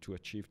wanted to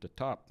achieve the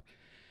top.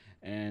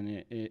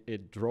 And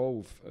it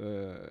drove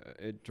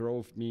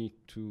me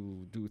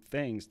to do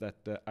things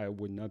that I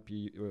would not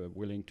be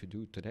willing to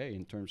do today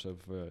in terms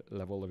of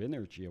level of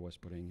energy I was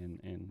putting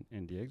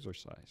in the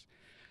exercise.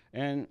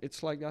 And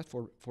it's like that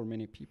for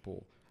many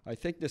people. I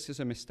think this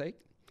is a mistake.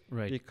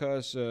 Right.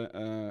 Because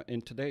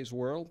in today's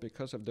world,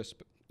 because of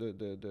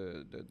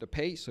the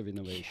pace of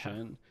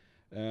innovation,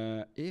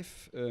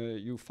 if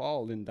you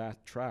fall in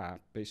that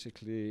trap,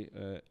 basically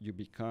you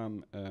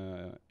become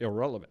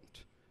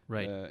irrelevant.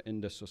 Right.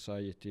 In the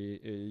society.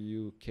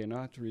 You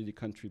cannot really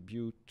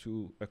contribute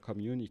to a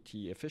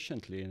community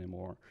efficiently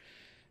anymore.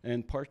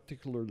 And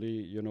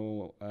particularly,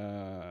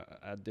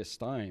 at this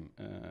time,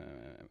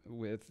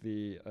 with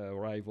the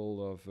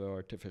arrival of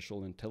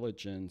artificial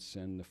intelligence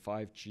and the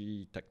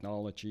 5G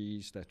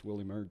technologies that will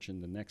emerge in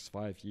the next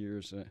 5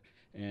 years,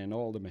 and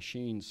all the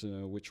machines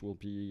which will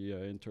be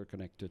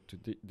interconnected to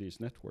these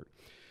networks.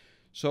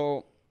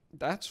 So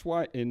that's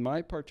why, in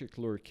my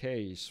particular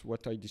case,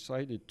 what I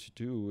decided to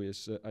do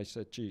is I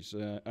said, geez,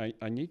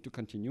 I need to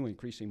continue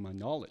increasing my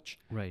knowledge.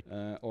 Right.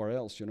 Or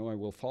else, I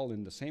will fall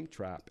in the same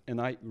trap. And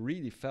I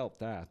really felt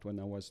that when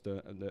I was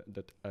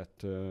at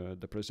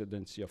the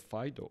presidency of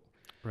Fido.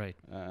 Right.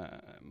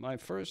 My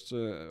first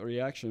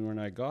reaction when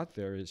I got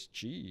there is,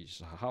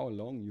 geez, how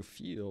alone you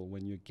feel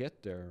when you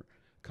get there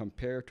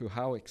compared to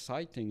how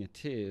exciting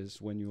it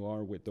is when you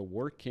are with the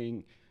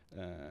working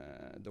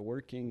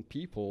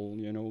people,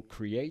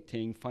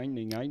 creating,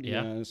 finding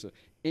ideas,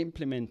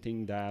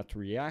 implementing that,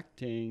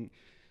 reacting.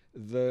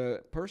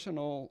 The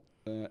personal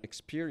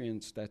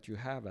experience that you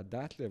have at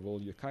that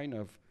level, you kind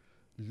of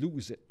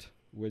lose it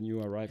when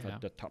you arrive at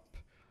the top.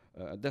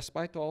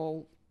 Despite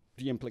all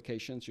the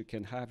implications you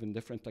can have in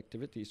different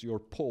activities, you're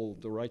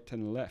pulled right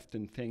and left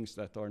in things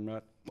that are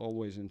not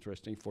always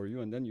interesting for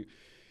you. And then you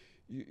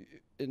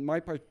in my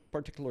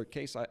particular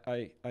case,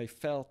 I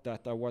felt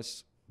that I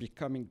was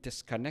becoming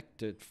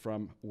disconnected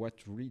from what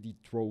really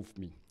drove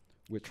me,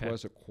 which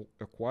was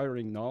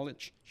acquiring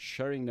knowledge,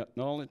 sharing that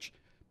knowledge,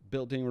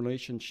 building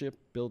relationship,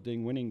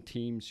 building winning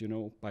teams,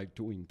 by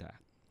doing that.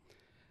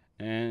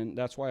 And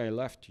that's why I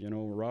left,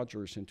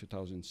 Rogers in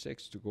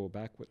 2006 to go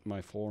back with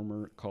my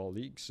former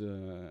colleagues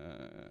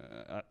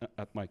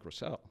at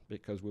Microcell,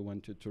 because we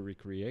wanted to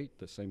recreate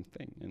the same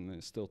thing.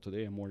 And still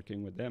today I'm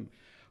working with them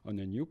on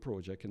a new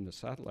project in the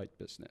satellite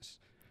business.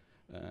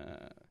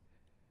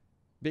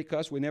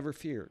 Because we never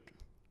feared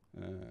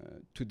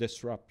to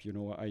disrupt,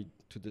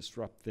 to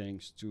disrupt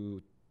things,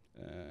 to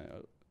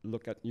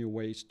look at new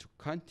ways to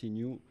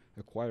continue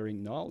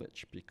acquiring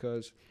knowledge.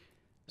 Because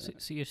so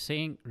you're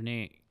saying,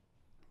 Rene,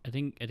 I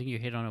think you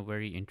hit on a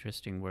very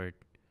interesting word,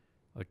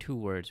 or two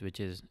words, which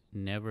is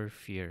never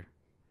fear,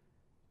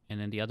 and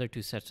then the other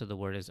two sets of the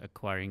word is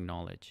acquiring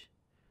knowledge.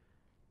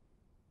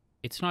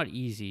 It's not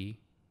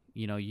easy.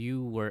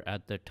 You were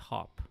at the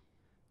top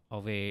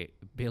of a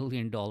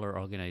billion-dollar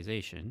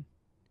organization,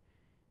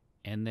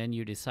 and then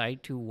you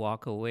decide to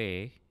walk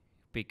away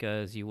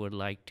because you would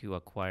like to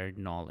acquire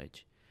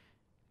knowledge.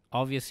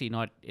 Obviously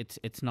not,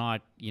 it's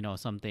not,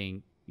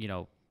 something,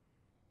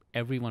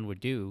 everyone would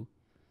do,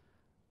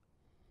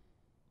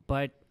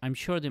 but I'm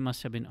sure there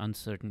must have been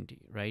uncertainty,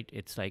 right?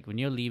 It's like when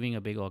you're leaving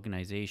a big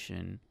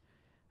organization,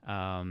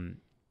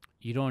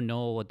 you don't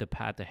know what the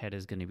path ahead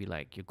is going to be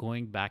like. You're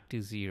going back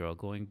to zero,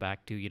 going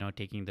back to,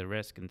 taking the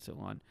risk and so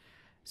on.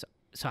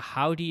 So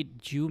how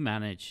did you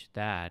manage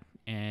that?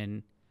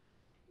 And,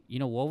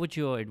 what would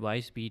your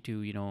advice be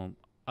to,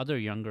 other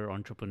younger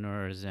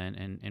entrepreneurs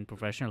and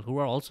professionals who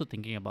are also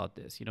thinking about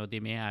this? They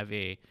may have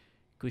a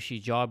cushy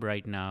job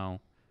right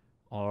now,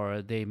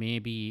 or they may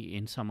be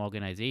in some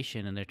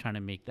organization and they're trying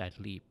to make that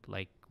leap.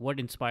 Like, what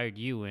inspired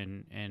you?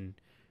 And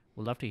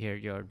we'd love to hear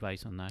your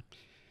advice on that.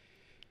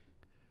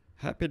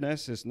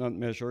 Happiness is not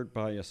measured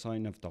by a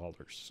sign of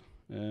dollars.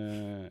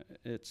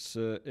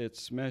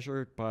 It's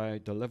measured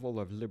by the level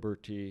of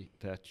liberty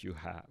that you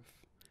have.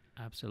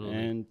 Absolutely.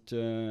 And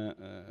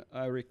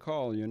I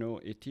recall,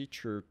 a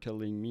teacher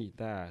telling me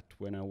that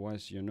when I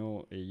was,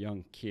 a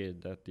young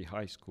kid at the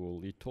high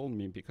school. He told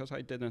me, because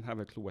I didn't have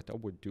a clue what I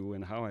would do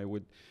and how I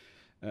would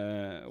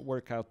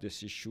work out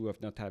this issue of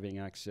not having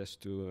access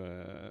to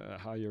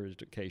higher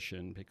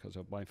education because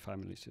of my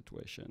family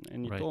situation.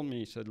 And he told me,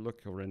 he said,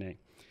 look, Rene,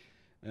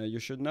 you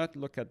should not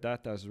look at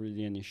that as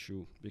really an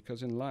issue,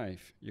 because in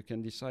life, you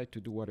can decide to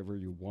do whatever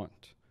you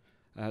want,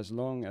 as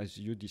long as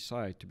you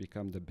decide to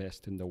become the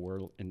best in the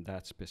world in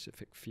that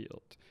specific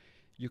field.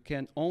 You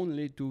can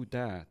only do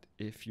that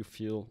if you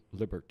feel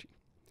liberty.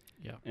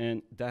 Yeah.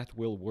 And that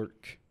will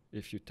work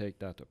if you take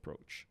that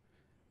approach.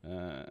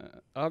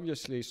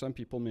 Obviously, some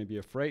people may be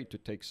afraid to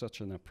take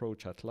such an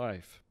approach at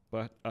life,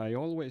 but I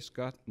always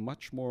got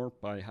much more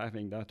by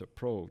having that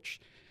approach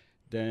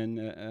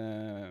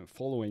than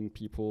following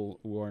people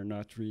who are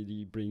not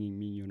really bringing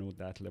me,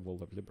 that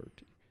level of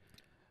liberty.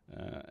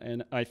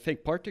 And I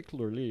think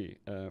particularly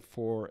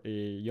for a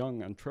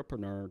young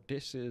entrepreneur,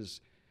 this is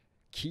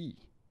key.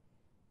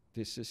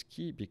 This is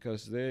key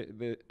because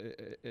a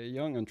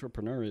young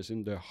entrepreneur is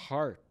in the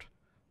heart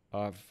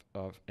of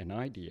an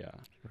idea.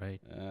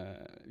 Right.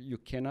 You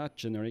cannot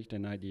generate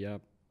an idea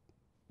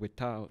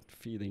without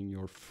feeling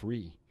you're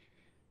free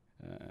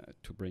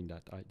to bring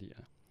that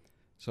idea.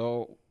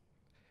 So,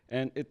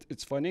 and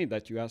it's funny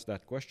that you asked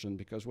that question,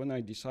 because when I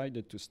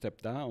decided to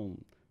step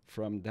down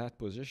from that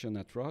position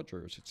at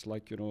Rogers, it's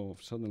like,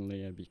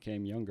 suddenly I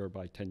became younger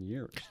by 10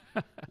 years.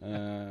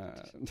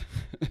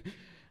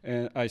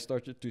 And I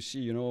started to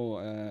see,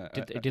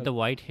 Did the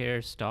white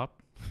hair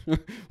stop?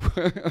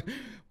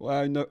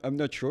 Well, I'm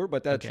not sure,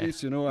 but at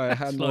least, I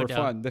had more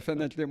fun,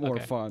 definitely more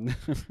fun.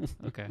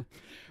 Okay.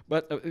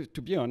 But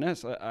to be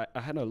honest, I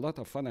had a lot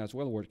of fun as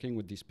well working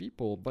with these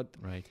people,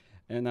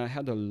 and I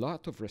had a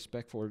lot of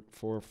respect for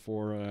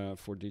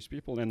these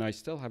people, and I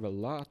still have a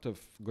lot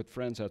of good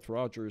friends at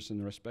Rogers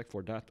in respect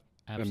for that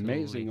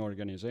amazing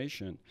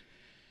organization.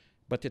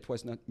 But it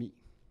was not me.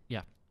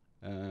 Yeah.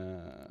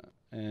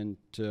 And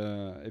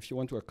if you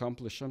want to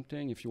accomplish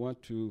something, if you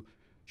want to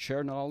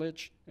share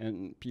knowledge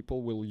and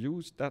people will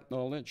use that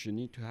knowledge, you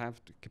need to have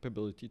the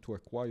capability to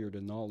acquire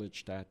the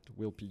knowledge that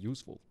will be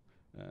useful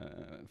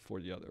for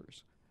the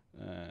others.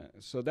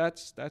 So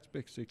that's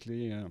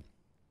basically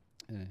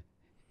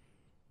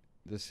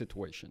the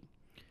situation.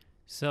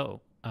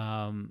 So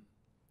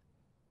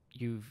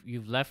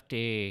you've left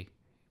a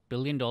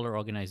billion-dollar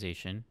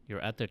organization.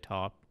 You're at the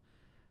top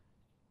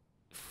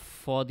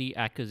for the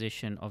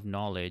acquisition of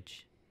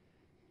knowledge,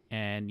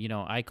 and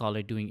I call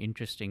it doing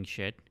interesting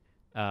shit.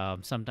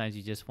 Sometimes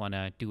you just want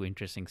to do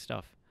interesting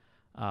stuff,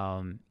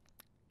 and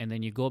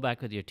then you go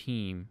back with your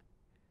team,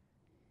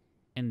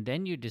 and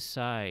then you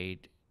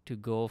decide to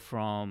go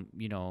from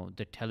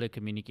the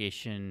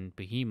telecommunication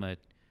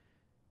behemoth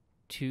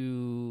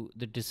to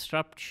the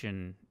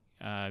disruption,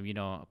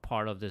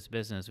 part of this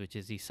business, which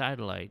is the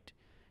satellite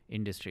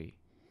industry.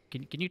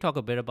 Can you talk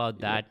a bit about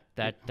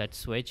that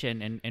switch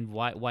and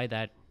why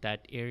that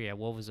area?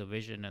 What was the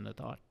vision and the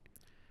thought?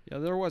 Yeah,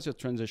 there was a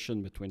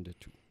transition between the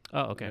two.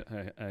 Oh, okay.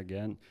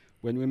 Again,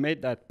 when we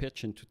made that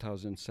pitch in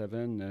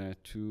 2007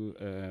 to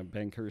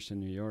bankers in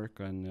New York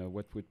on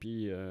what would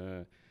be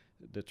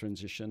the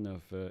transition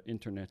of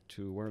internet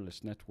to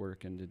wireless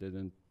network, and they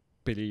didn't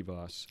believe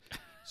us.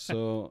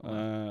 So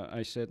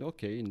I said,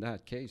 okay, in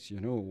that case,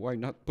 why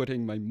not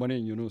putting my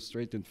money,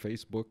 straight in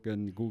Facebook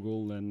and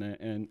Google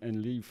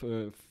and leave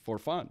for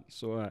fun?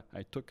 So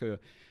I took a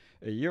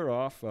year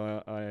off.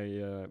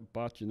 I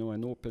bought,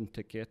 an open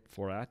ticket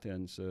for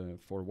Athens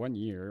for 1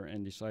 year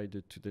and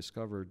decided to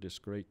discover this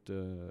great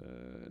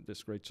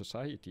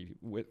society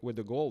with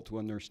the goal to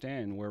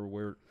understand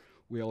where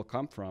we all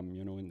come from,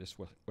 in this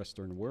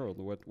Western world.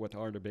 What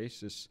are the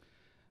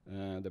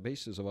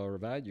basis of our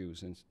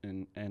values,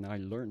 and I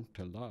learned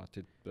a lot.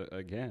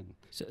 Again.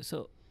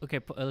 So okay,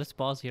 let's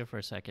pause here for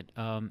a second.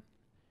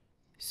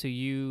 So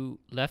you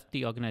left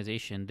the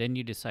organization, then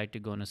you decide to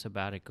go on a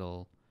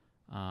sabbatical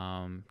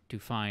to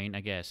find,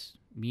 I guess,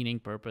 meaning,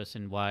 purpose,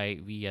 and why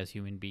we as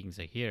human beings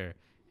are here.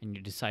 And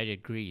you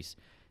decided Greece.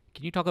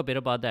 Can you talk a bit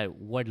about that?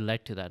 What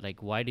led to that?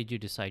 Like, why did you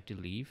decide to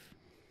leave?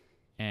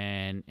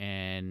 And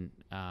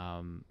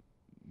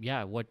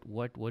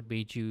what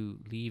made you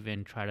leave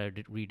and try to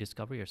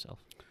rediscover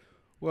yourself?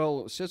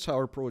 Well, since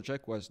our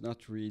project was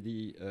not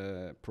really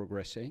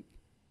progressing,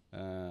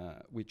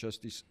 we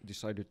just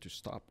decided to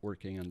stop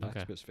working on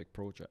that specific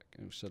project.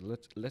 And we said,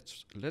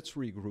 let's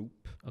regroup.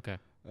 Okay.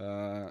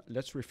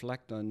 Let's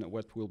reflect on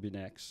what will be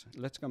next.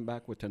 Let's come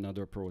back with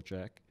another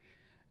project.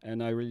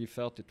 And I really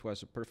felt it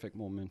was a perfect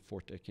moment for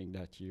taking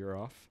that year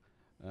off.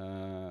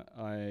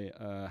 I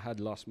had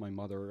lost my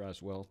mother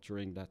as well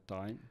during that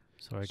time.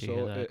 Sorry to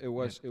hear that.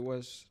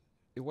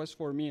 It was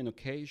for me an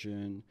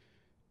occasion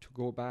to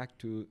go back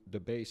to the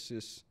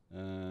basis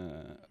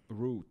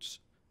roots,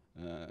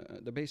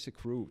 the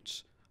basic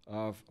roots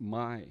of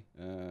my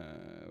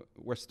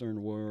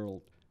Western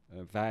world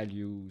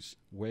values,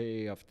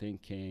 way of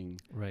thinking,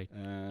 right?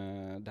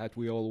 That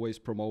we always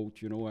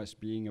promote, as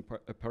being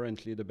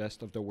apparently the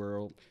best of the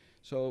world.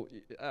 So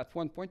at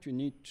one point you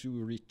need to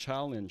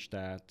re-challenge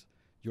that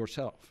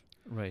yourself.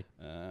 Right.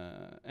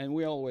 And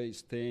we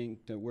always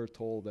think that we're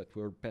told that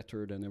we're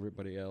better than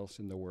everybody else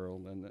in the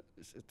world, and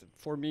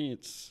for me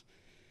it's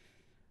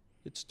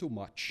too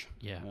much.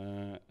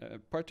 Yeah.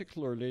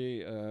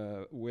 Particularly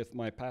with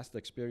my past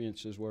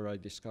experiences where I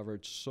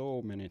discovered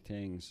so many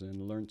things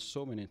and learned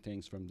so many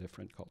things from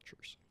different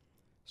cultures.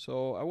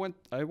 So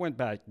I went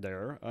back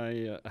there.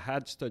 I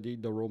had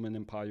studied the Roman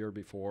Empire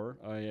before.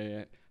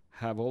 I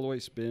have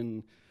always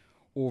been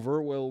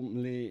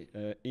overwhelmingly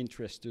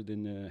interested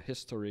in the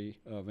history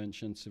of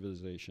ancient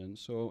civilization.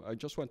 So I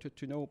just wanted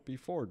to know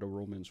before the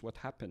Romans what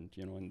happened,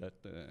 in that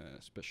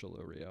special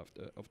area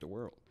of the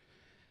world.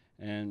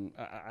 And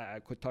I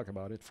could talk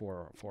about it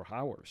for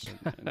hours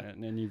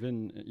and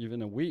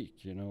even a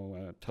week,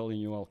 telling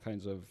you all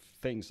kinds of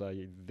things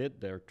I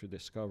did there to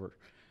discover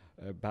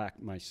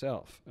back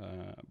myself.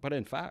 But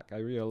in fact, I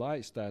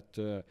realized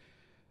that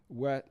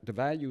what the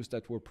values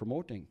that we're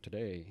promoting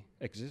today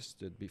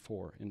existed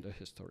before in the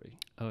history.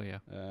 Oh, yeah.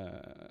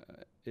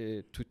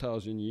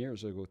 2,000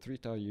 years ago,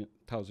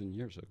 3,000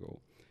 years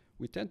ago,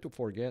 we tend to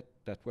forget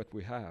that what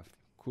we have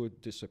could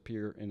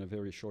disappear in a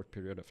very short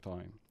period of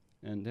time.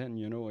 And then,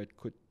 it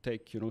could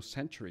take,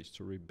 centuries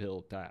to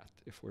rebuild that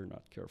if we're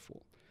not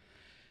careful.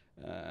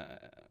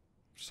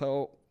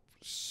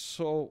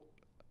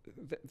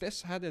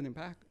 This had an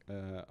impact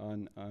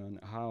on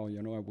how,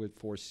 I would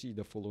foresee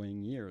the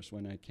following years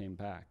when I came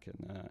back.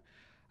 And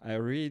I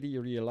really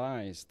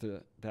realized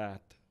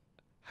that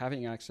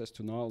having access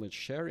to knowledge,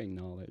 sharing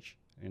knowledge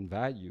and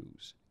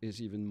values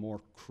is even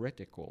more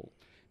critical,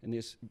 and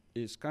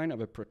is kind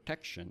of a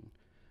protection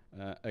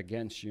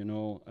against,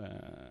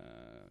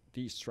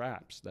 these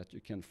traps that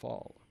you can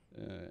fall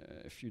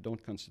if you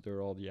don't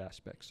consider all the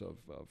aspects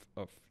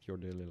of your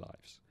daily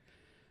lives.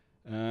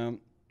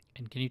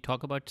 And can you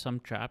talk about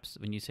some traps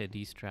when you say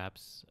these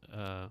traps?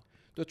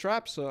 The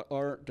traps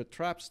are the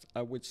traps,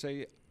 I would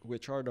say,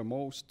 which are the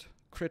most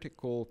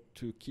critical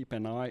to keep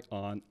an eye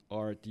on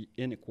are the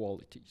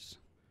inequalities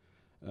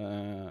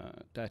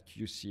that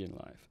you see in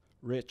life.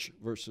 Rich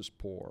versus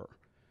poor,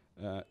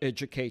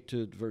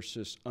 educated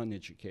versus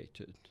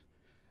uneducated,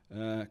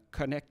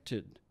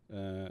 connected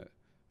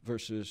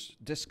versus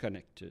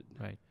disconnected.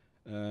 Right.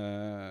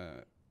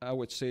 I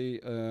would say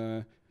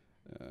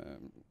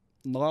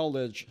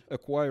knowledge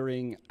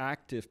acquiring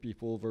active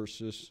people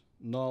versus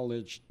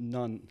knowledge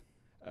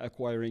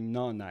acquiring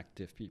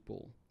non-active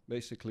people.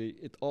 Basically,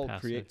 it all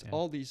creates,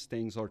 all these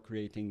things are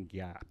creating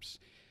gaps.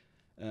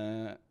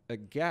 A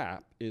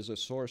gap is a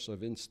source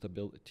of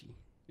instability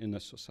in a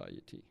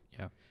society.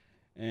 Yeah.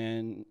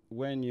 And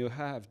when you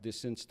have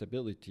this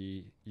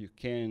instability, you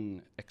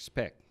can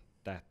expect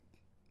that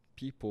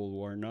people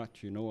who are not,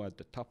 at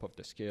the top of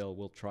the scale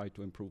will try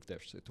to improve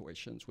their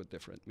situations with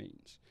different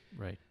means.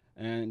 Right.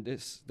 And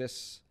this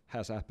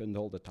has happened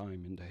all the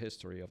time in the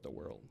history of the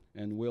world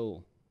and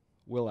will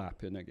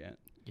happen again.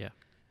 Yeah.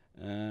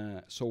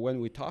 So when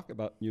we talk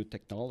about new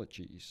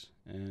technologies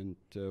and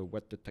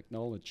what the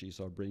technologies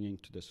are bringing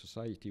to the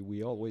society,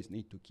 we always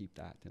need to keep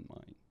that in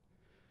mind,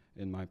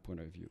 in my point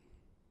of view.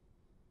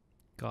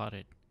 Got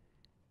it.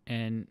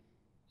 And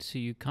so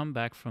you come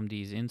back from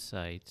these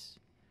insights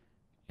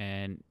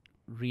and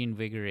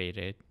reinvigorate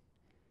it,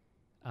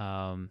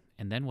 and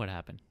then what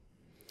happened?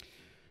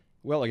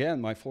 Well, again,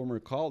 my former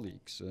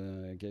colleagues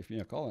gave me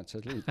a call and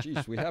said, "Hey,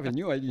 geez, we have a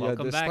new idea.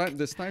 Welcome back.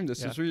 This time,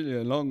 this is really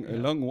a long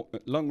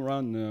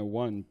run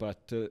one."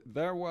 But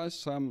there was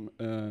some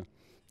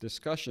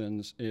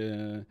discussions,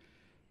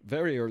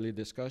 very early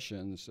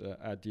discussions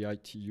at the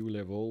ITU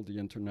level, the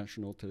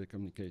International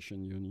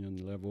Telecommunication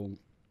Union level,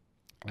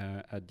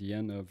 at the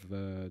end of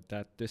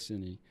that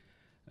decenny,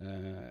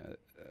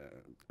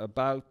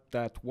 about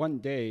that one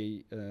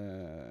day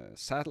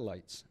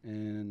satellites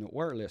and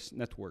wireless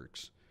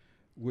networks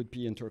would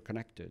be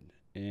interconnected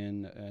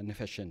in an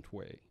efficient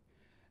way.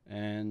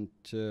 And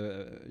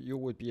you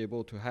would be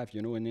able to have,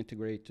 an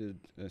integrated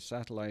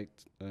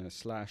satellite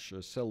slash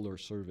cellular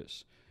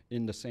service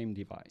in the same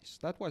device.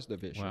 That was the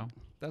vision. Wow.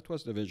 That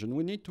was the vision.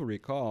 We need to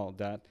recall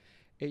that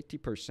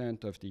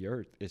 80% of the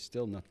Earth is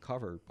still not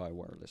covered by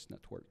wireless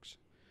networks.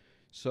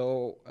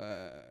 So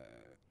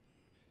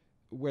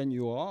when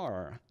you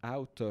are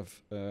out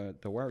of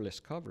the wireless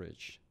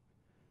coverage,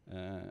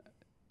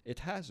 it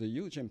has a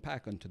huge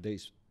impact on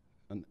today's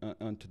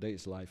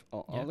life.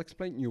 I'll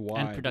explain you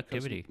why. And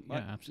productivity.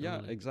 Absolutely.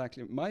 Yeah,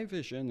 exactly. My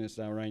vision is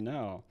that right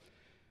now,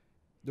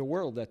 the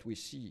world that we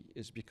see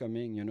is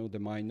becoming, the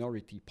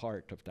minority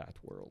part of that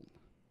world.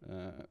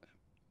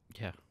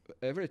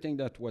 Everything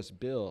that was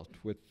built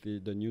with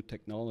the new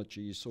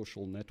technologies,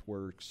 social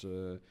networks,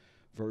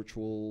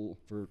 virtual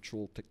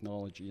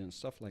technology and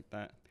stuff like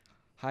that,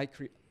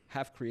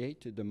 have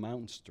created a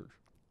monster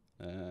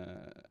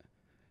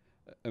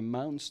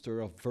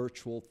of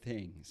virtual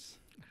things.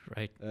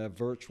 Right. A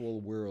virtual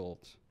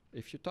world.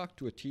 If you talk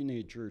to a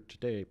teenager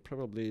today,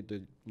 probably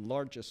the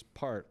largest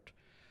part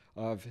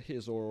of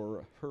his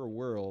or her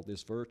world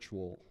is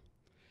virtual.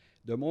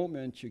 The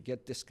moment you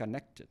get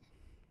disconnected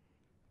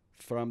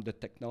from the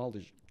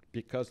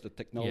because the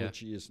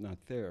technology is not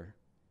there,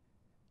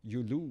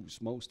 you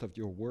lose most of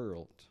your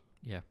world.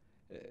 Yeah.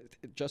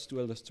 Just to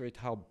illustrate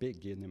how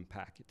big an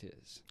impact it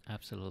is.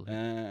 Absolutely.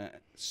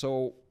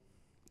 So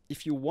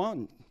if you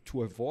want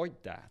to avoid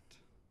that,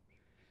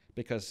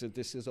 because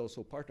this is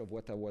also part of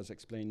what I was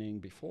explaining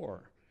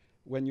before,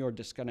 when you're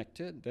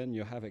disconnected, then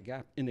you have a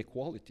gap,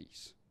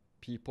 inequalities.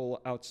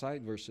 People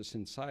outside versus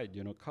inside,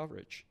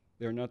 coverage.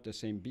 They're not the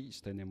same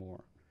beast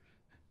anymore.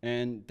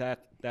 And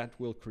that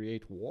will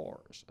create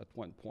wars at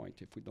one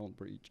point if we don't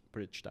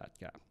bridge that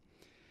gap.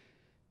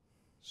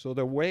 So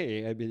the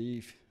way, I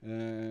believe,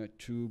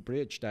 to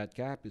bridge that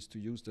gap is to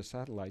use the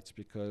satellites,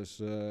 because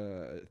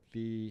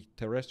the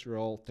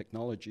terrestrial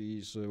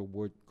technologies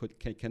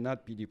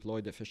cannot be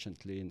deployed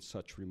efficiently in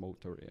such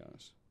remote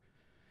areas.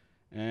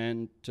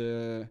 And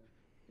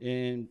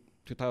in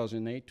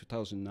 2008,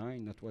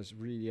 2009, that was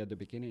really at the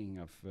beginning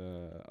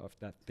of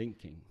that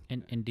thinking.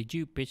 And did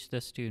you pitch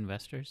this to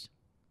investors?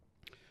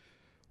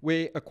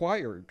 We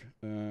acquired,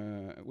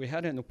 we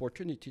had an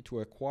opportunity to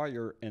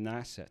acquire an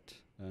asset,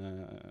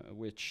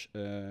 which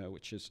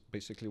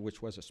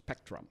was a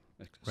spectrum,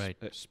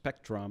 a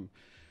spectrum,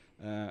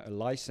 a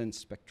licensed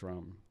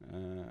spectrum,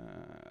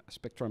 a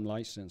spectrum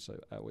license,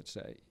 I would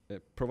say,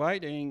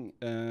 providing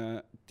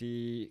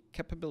the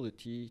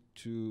capability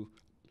to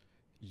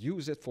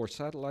use it for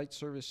satellite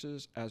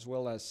services as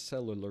well as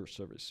cellular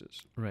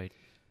services. Right.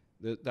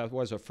 That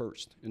was a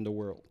first in the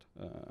world.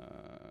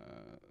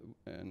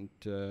 And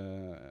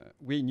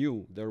we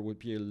knew there would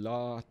be a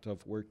lot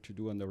of work to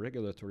do on the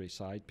regulatory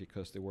side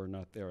because they were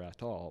not there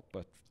at all.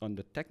 But on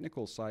the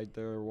technical side,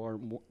 there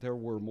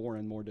were more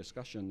and more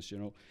discussions,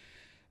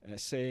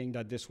 saying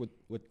that this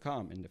would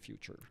come in the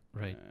future.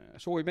 Right.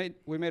 So we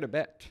made a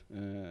bet.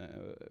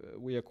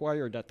 We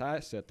acquired that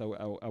asset,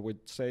 I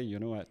would say,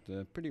 at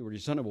a pretty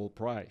reasonable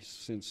price,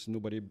 since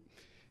nobody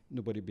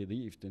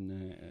believed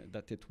in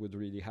that it would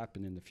really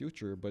happen in the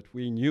future, but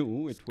we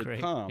knew it would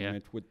come. Yeah.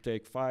 It would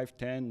take 5,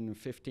 10,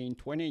 15,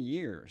 20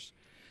 years,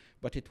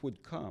 but it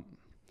would come.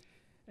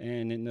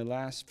 And in the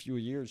last few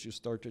years, you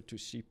started to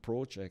see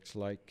projects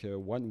like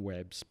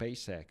OneWeb,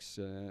 SpaceX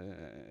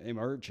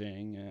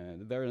emerging.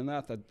 They're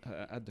not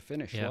at the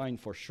finish line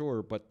for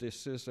sure, but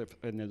this is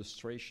an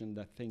illustration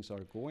that things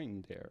are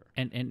going there.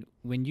 And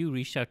when you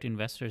reached out to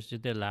investors,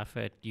 did they laugh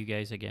at you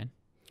guys again?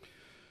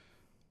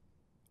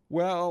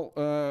 Well,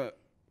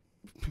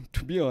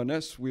 to be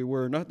honest, we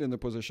were not in a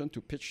position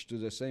to pitch to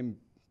the same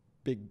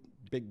big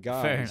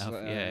guys. Fair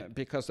enough,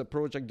 because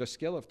the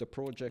scale of the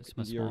project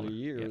in the early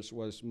years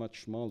was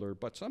much smaller.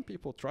 But some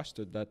people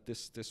trusted that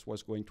this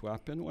was going to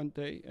happen one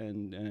day,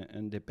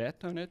 and they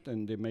bet on it,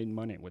 and they made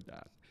money with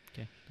that.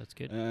 Okay, that's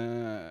good.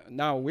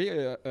 Now we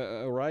are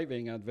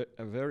arriving at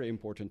a very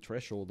important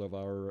threshold of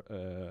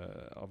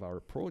our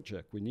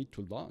project. We need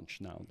to launch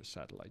now the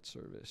satellite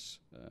service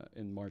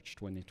in March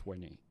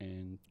 2020,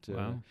 and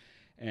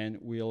and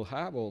we'll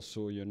have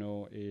also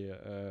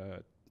a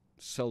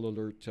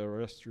cellular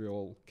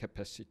terrestrial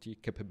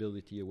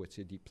capability, I would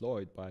say,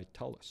 deployed by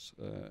TELUS,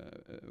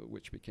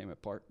 which became a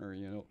partner,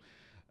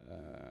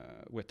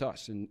 with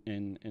us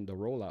in the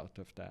rollout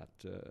of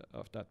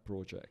that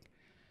project.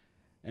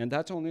 And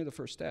that's only the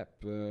first step.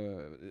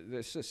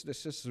 This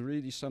is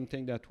really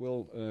something that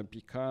will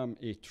become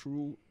a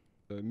true,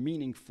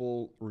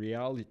 meaningful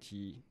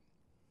reality.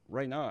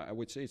 Right now, I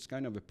would say it's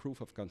kind of a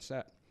proof of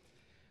concept.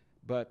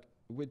 But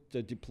with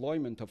the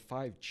deployment of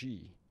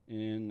 5G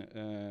in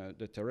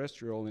the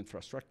terrestrial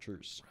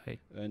infrastructures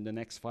in the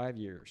next 5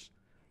 years,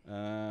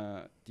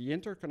 the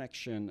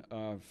interconnection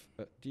of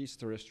these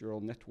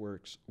terrestrial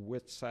networks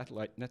with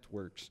satellite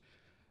networks,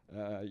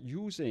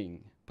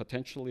 using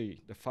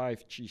potentially the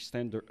 5G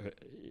standard,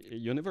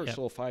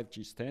 universal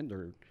 5G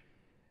standard,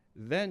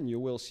 then you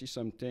will see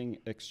something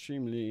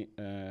extremely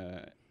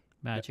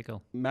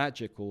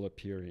magical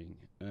appearing.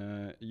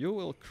 You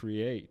will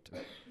create,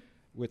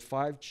 with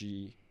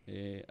 5G,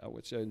 I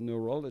would say, a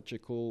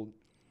neurological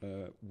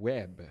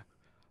web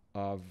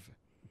of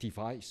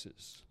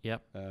devices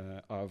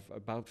of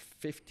about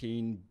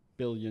 15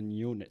 billion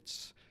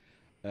units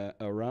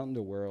around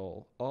the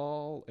world,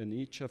 all and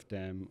each of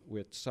them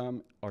with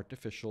some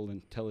artificial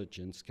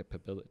intelligence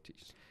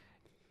capabilities.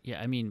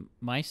 Yeah, I mean,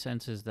 my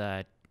sense is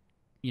that,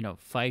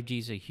 5G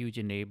is a huge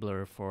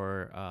enabler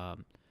for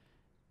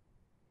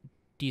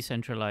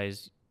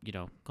decentralized,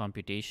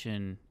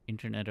 computation,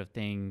 Internet of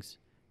Things,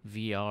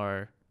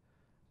 VR.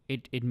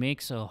 It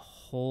makes a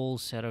whole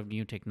set of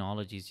new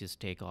technologies just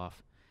take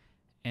off.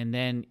 And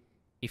then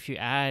if you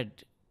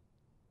add,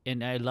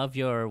 and I love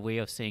your way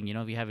of saying,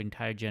 we have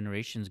entire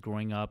generations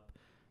growing up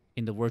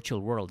in the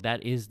virtual world.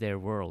 That is their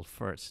world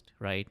first,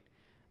 right?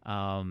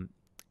 And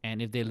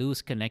if they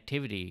lose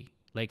connectivity,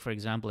 like, for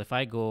example, if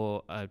I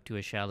go to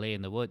a chalet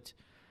in the woods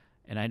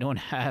and I don't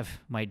have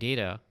my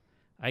data,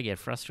 I get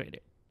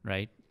frustrated,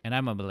 right? And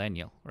I'm a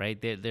millennial,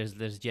 right?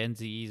 There's Gen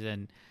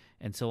Zs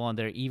and so on.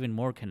 They're even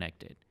more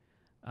connected.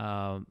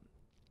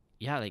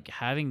 Like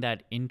having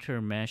that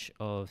intermesh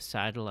of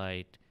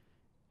satellite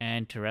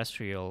and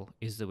terrestrial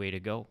is the way to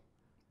go.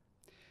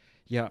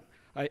 Yeah,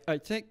 I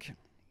think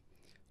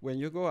when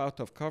you go out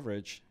of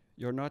coverage,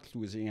 you're not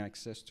losing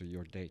access to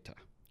your data.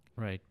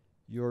 Right.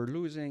 You're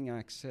losing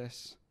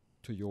access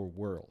to your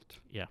world.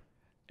 Yeah.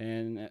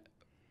 And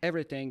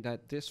everything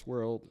that this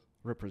world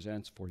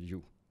represents for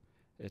you.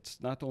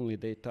 It's not only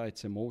data,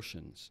 it's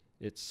emotions,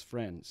 it's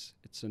friends,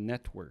 it's a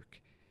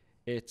network,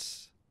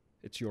 it's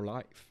your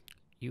life.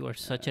 You are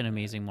such an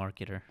amazing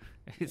marketer.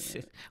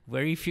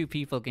 Very few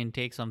people can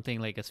take something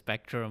like a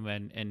spectrum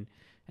and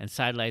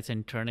satellites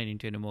and turn it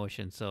into an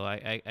emotion. So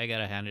I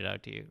gotta hand it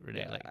out to you,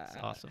 Rene. It's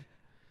awesome.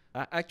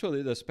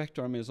 Actually, the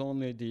spectrum is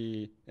only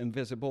the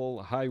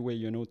invisible highway,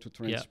 to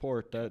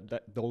transport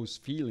those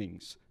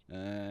feelings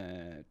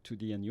to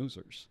the end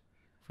users.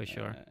 For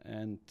sure.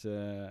 And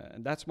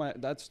that's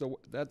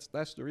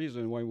the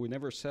reason why we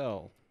never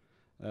sold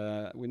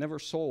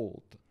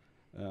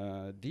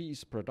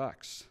these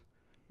products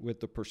with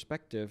the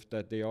perspective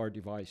that they are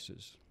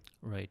devices.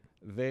 Right.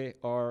 They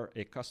are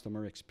a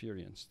customer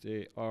experience.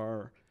 They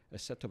are a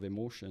set of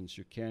emotions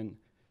you can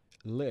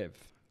live,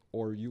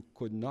 or you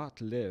could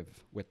not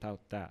live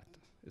without that.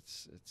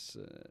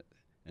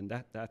 And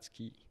that's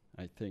key,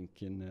 I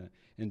think, in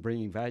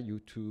bringing value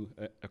to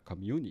a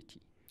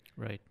community.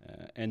 Right.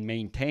 And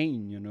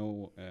maintain,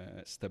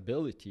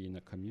 stability in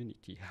a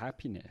community,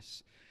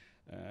 happiness.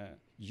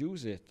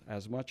 Use it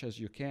as much as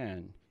you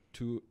can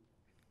to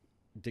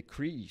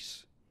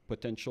decrease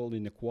potential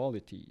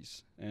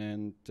inequalities.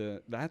 And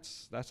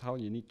that's how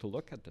you need to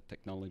look at the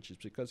technologies,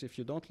 because if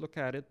you don't look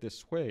at it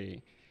this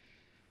way,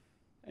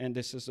 and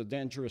this is a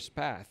dangerous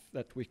path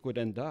that we could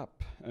end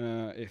up,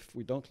 if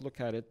we don't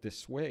look at it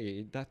this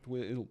way, that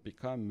will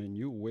become a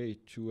new way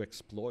to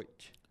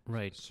exploit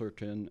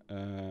certain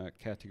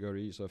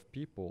categories of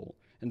people.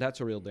 And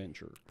that's a real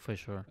danger. For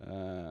sure.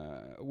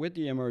 With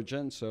the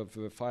emergence of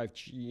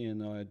 5G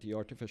and the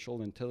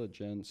artificial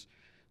intelligence,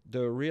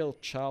 the real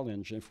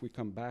challenge, if we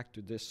come back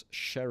to this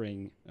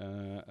sharing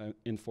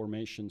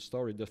information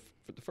story, the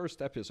first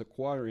step is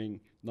acquiring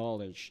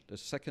knowledge. The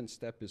second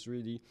step is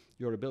really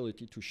your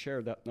ability to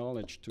share that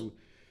knowledge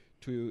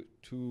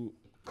to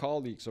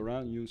colleagues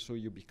around you, so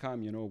you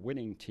become, a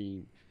winning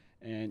team,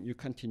 and you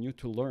continue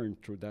to learn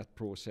through that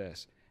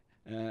process.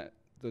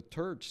 The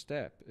third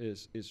step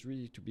is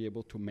really to be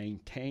able to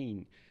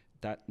maintain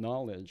that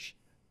knowledge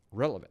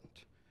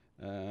relevant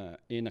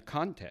in a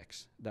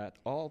context that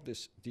all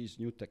these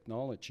new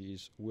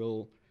technologies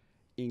will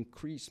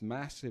increase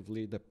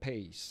massively the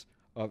pace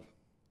of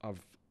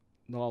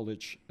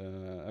knowledge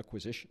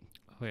acquisition.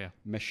 Oh, yeah.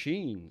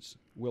 Machines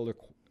will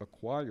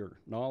acquire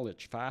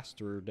knowledge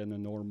faster than a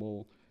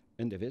normal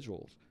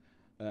individual.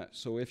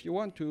 So if you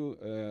want to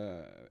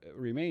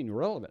remain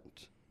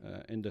relevant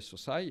in the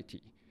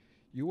society,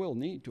 you will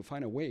need to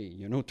find a way,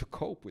 to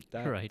cope with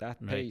that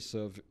pace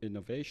of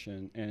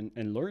innovation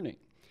and learning.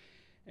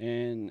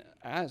 And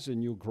as a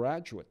new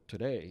graduate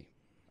today,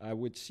 I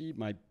would see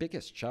my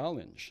biggest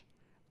challenge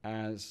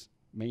as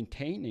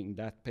maintaining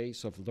that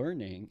pace of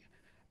learning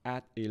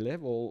at a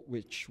level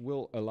which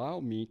will allow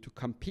me to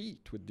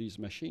compete with these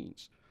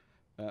machines,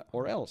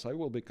 or else I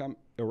will become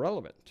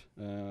irrelevant,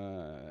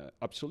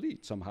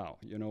 obsolete somehow,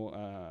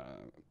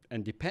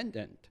 and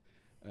dependent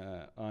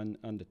on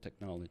the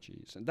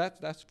technologies. And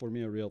that's for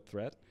me a real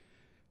threat,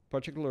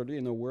 particularly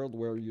in a world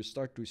where you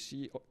start to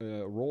see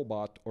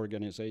robot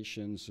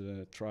organizations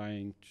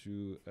trying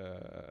to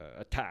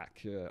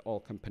attack all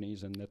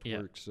companies and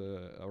networks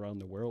around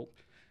the world.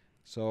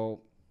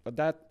 So, but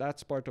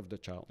that's part of the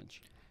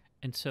challenge.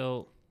 And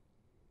so,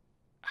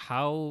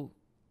 how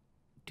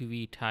do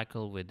we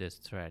tackle with this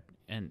threat?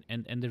 And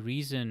the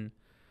reason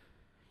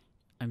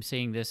I'm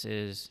saying this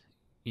is,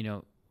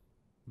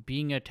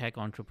 being a tech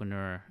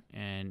entrepreneur,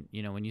 and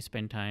when you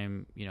spend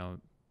time,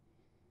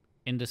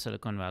 in the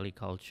Silicon Valley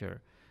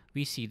culture,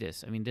 we see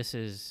this. I mean, this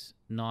is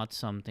not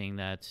something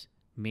that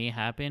may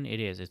happen. It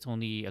is. It's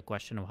only a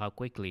question of how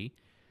quickly.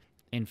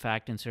 In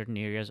fact, in certain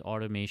areas,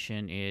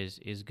 automation is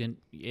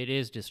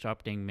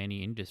disrupting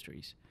many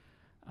industries.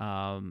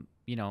 I'll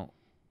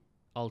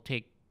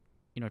take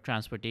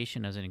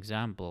transportation as an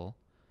example.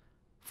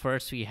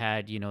 First, we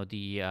had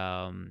the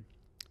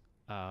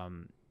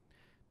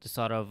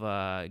sort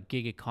of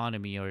gig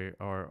economy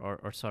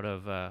or sort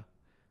of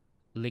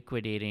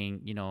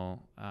liquidating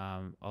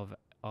of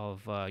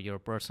your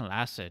personal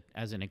asset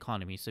as an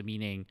economy. So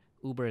meaning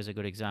Uber is a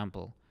good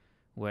example,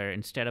 where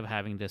instead of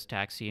having this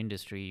taxi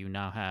industry, you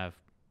now have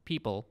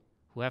people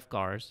who have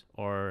cars,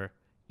 or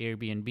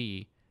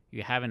Airbnb,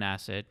 you have an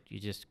asset,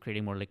 you're just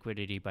creating more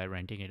liquidity by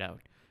renting it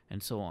out,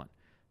 and so on.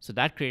 So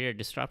that created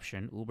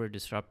disruption. Uber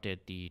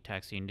disrupted the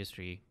taxi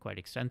industry quite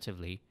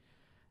extensively.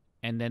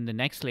 And then the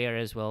next layer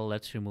is, well,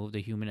 let's remove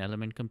the human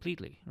element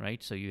completely,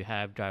 right? So you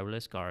have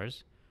driverless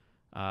cars.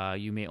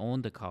 You may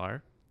own the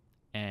car,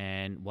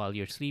 and while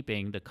you're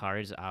sleeping, the car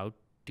is out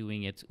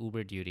doing its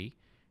Uber duty,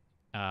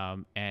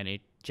 and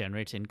it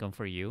generates income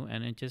for you,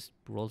 and it just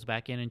rolls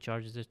back in and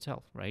charges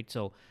itself, right?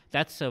 So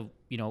that's a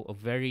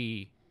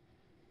very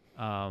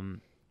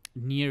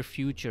near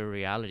future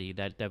reality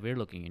that we're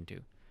looking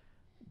into.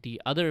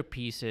 The other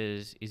piece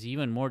is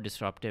even more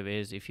disruptive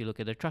is if you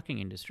look at the trucking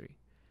industry.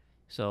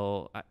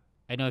 So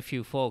I know a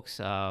few folks,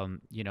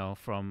 from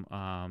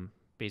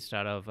based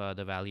out of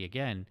the Valley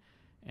again,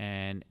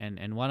 and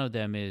one of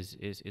them is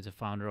a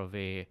founder of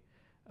a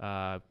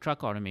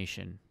truck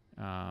automation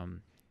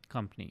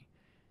company,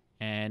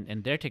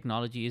 and their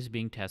technology is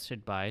being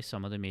tested by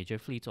some of the major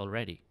fleets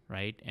already,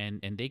 right?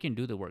 And they can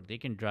do the work. They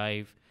can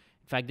drive.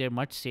 In fact, they're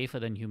much safer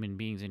than human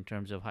beings in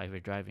terms of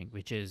highway driving,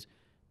 which is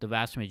the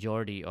vast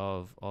majority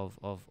of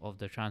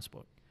the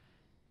transport.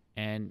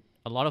 And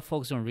a lot of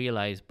folks don't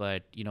realize,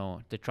 but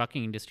the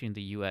trucking industry in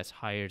the U.S.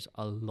 hires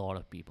a lot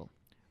of people,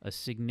 a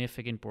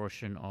significant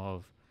portion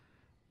of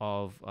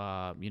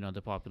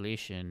the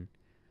population,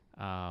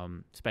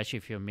 especially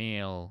if you're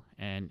male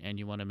and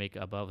you want to make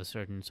above a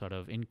certain sort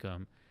of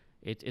income,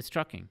 it's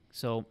trucking.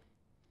 So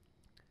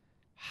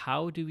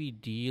how do we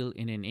deal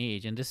in an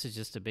age, and this is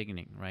just the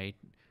beginning, right?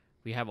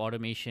 We have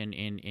automation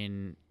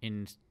in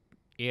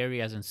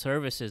areas and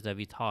services that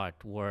we thought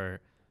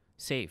were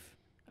safe,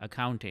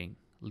 accounting,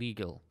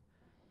 legal,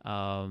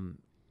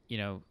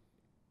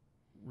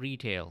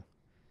 retail.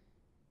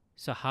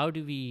 So how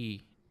do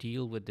we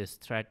deal with this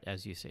threat,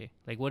 as you say?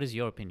 Like, what is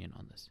your opinion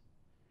on this?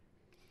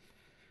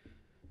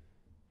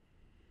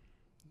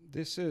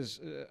 This is,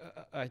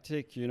 I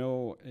think,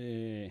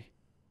 a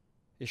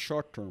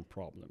short-term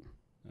problem.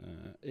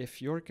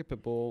 If you're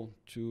capable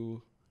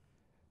to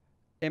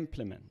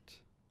implement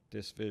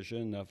this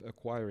vision of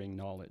acquiring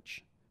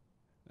knowledge,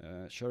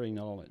 sharing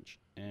knowledge,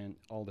 and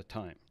all the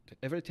time,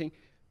 everything,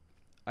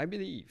 I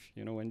believe,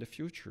 in the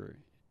future,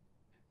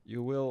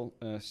 you will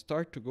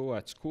start to go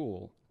at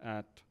school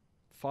at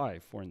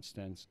 5, for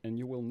instance, and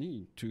you will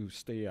need to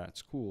stay at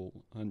school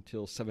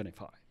until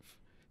 75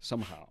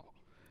 somehow.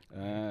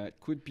 It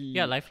could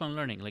be lifelong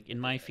learning. Like in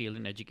my field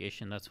in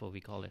education, that's what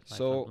we call it.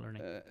 Lifelong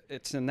learning.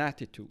 It's an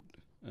attitude.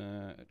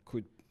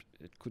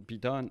 It could be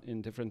done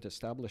in different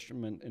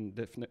establishments, in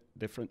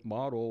different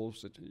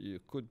models. You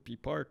could be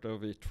part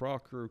of a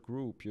trucker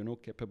group,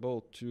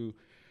 capable to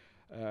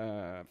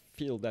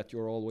feel that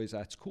you're always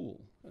at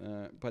school.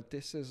 But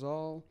this is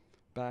all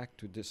back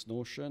to this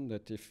notion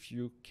that if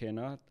you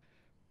cannot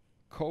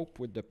cope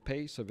with the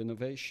pace of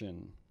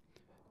innovation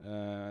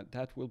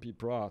that will be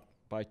brought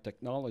by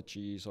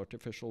technologies,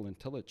 artificial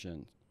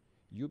intelligence,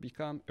 you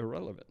become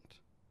irrelevant.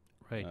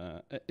 Right.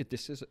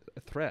 This is a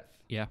threat.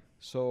 Yeah.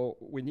 So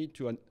we need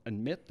to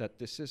admit that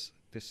this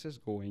is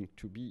going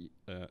to be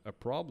a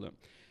problem.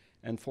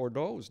 And for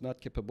those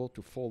not capable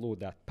to follow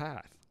that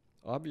path,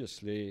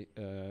 obviously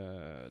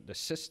the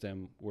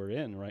system we're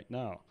in right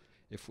now,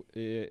 if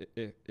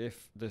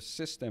the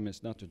system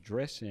is not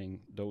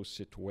addressing those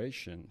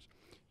situations,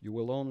 you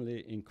will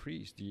only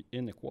increase the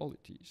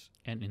inequalities.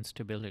 And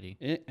instability.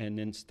 And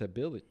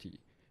instability.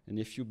 And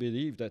if you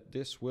believe that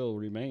this will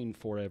remain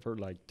forever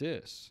like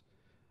this,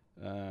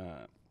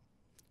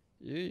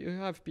 you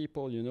have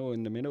people,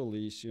 in the Middle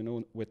East,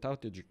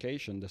 without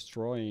education,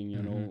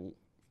 destroying,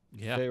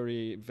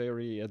 very,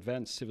 very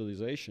advanced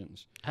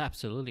civilizations.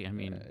 Absolutely. I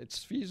mean,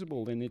 it's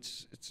feasible and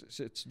it's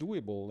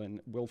doable, and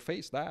we'll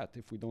face that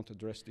if we don't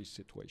address these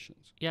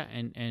situations. Yeah,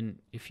 and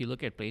if you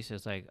look at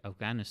places like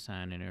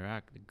Afghanistan and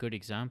Iraq, good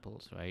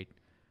examples, right?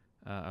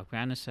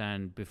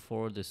 Afghanistan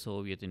before the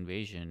Soviet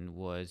invasion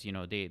was,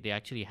 they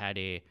actually had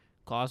a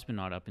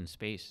cosmonaut up in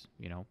space,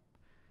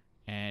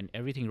 and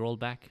everything rolled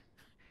back.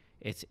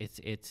 It's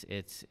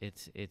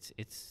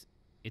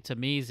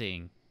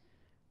amazing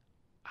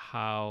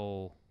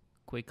how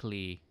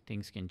quickly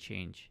things can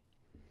change.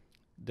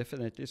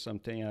 Definitely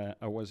something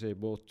I was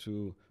able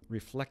to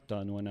reflect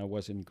on when I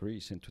was in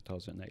Greece in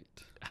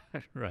 2008.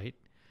 Right.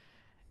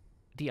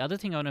 The other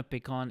thing I want to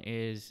pick on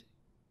is,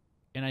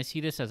 and I see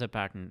this as a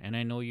pattern, and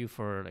I know you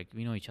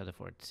we know each other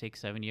for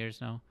 6-7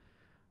 years now.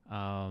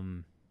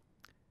 And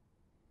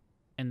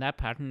that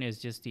pattern is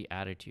just the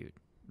attitude,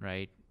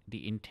 right?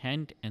 The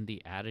intent and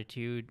the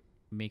attitude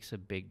makes a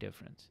big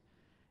difference.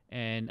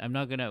 And I'm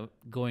not going to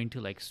go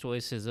into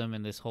stoicism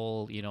and this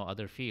whole,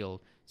 other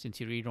field. Since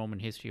you read Roman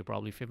history, you're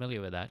probably familiar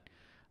with that.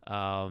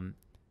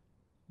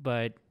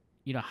 But,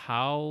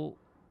 how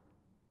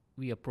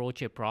we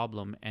approach a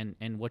problem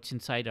and what's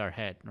inside our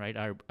head, right?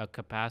 Our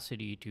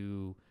capacity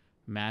to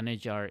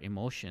manage our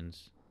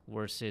emotions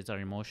versus our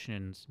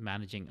emotions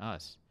managing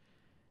us.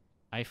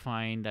 I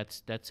find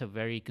that's a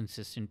very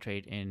consistent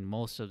trait in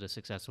most of the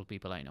successful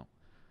people I know.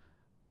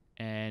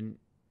 And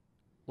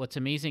what's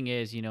amazing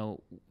is,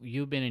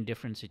 you've been in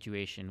different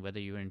situations, whether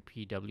you're in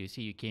PwC,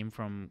 you came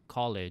from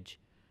college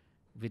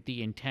with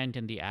the intent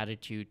and the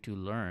attitude to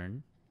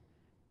learn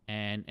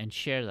and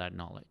share that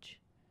knowledge.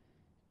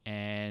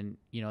 And,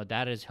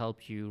 that has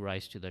helped you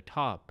rise to the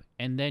top.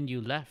 And then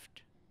you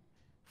left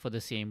for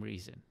the same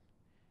reason.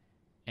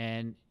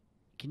 And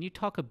can you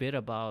talk a bit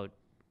about,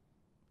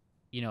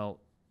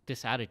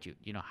 this attitude,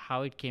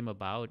 how it came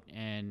about,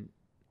 and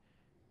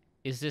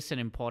is this an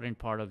important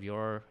part of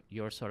your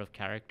sort of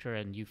character,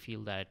 and you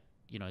feel that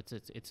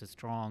it's a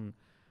strong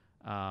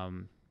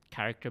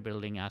character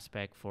building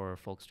aspect for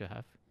folks to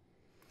have?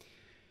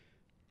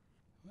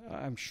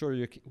 I'm sure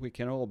we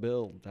can all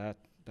build that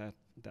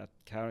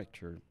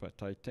character, but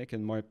I think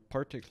in my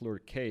particular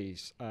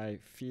case, I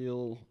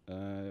feel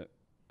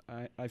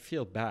I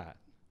feel bad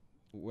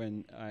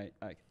when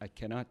I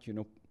cannot,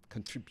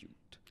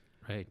 contribute.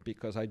 Right.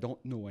 Because I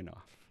don't know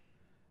enough.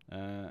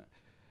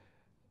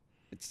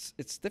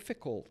 It's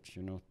difficult,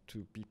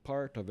 to be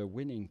part of a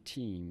winning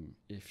team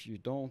if you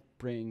don't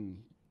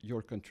bring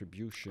your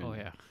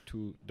contribution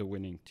to the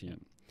winning team.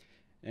 Yeah.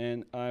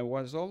 And I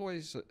was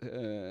always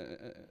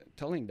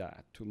telling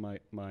that to my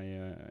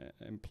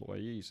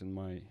employees and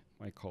my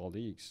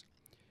colleagues.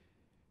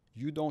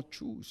 You don't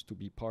choose to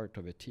be part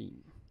of a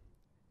team.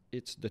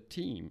 It's the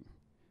team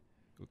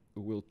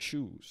who will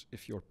choose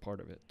if you're part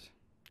of it.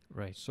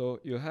 Right. So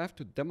you have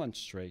to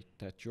demonstrate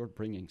that you're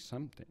bringing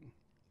something.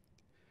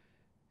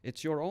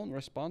 It's your own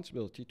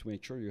responsibility to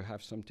make sure you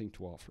have something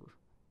to offer.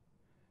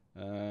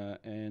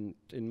 And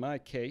in my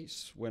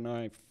case, when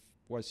I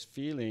was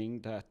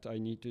feeling that I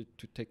needed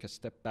to take a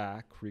step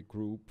back,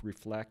 regroup,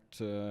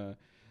 reflect,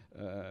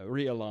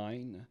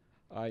 realign,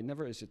 I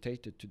never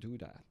hesitated to do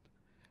that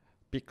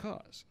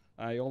because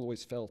I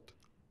always felt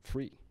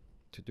free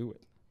to do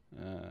it.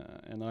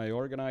 And I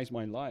organized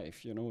my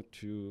life,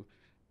 to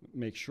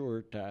make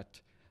sure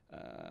that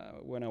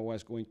when I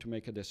was going to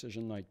make a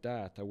decision like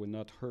that, I would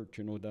not hurt,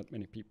 that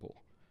many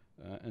people,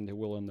 and they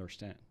will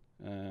understand.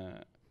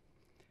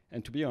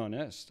 And to be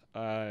honest,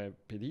 I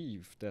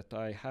believe that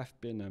I have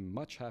been a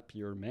much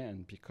happier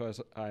man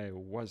because I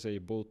was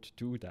able to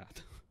do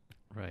that.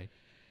 Right.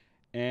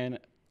 And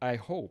I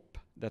hope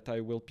that I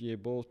will be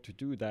able to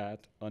do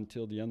that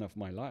until the end of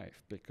my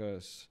life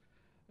because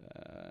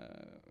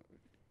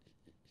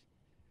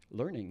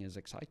learning is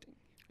exciting.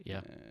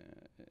 Yeah.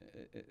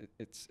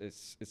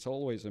 It's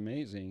always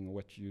amazing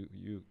what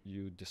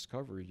you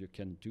discover you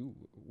can do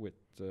with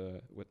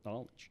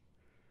knowledge.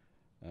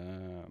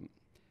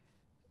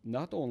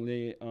 Not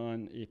only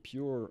on a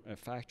pure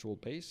factual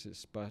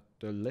basis, but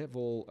the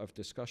level of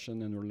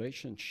discussion and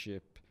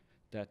relationship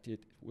that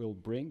it will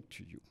bring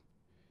to you.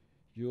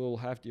 You'll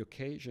have the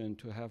occasion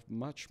to have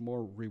much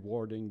more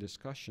rewarding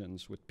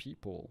discussions with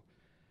people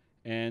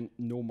and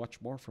know much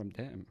more from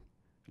them,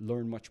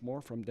 learn much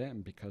more from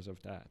them because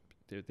of that.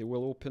 They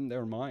will open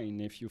their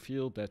mind if you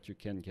feel that you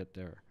can get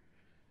there.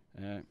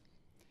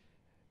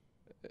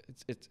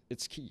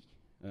 It's key.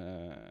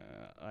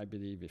 I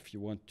believe if you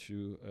want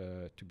to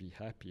be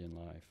happy in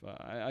life.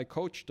 I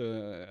coached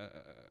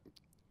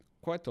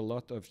quite a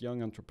lot of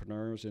young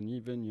entrepreneurs and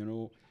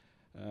even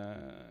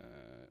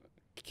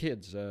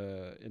kids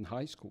in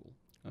high school.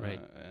 Right.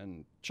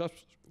 And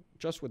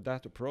just with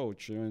that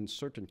approach, in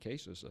certain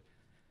cases,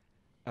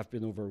 I've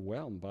been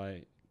overwhelmed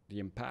by the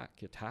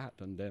impact it had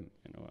on them.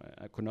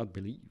 I could not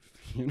believe,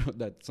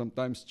 that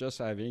sometimes just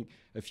having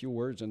a few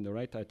words and the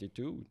right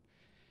attitude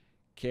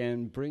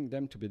can bring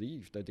them to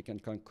believe that they can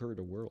conquer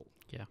the world.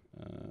 Yeah.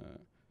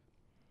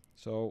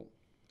 So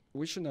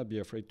we should not be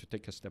afraid to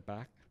take a step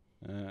back.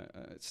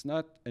 It's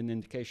not an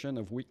indication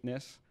of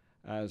weakness,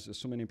 as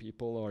so many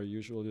people are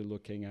usually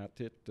looking at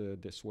it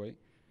this way.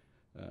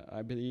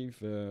 I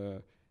believe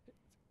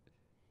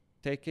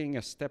taking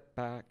a step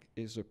back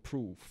is a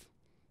proof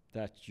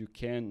that you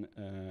can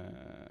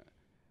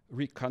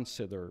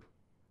reconsider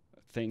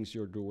things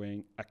you're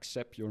doing,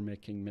 accept you're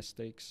making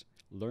mistakes,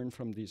 learn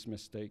from these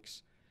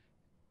mistakes,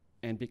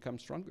 and become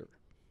stronger.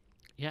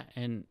 Yeah,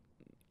 and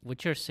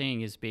what you're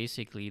saying is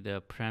basically the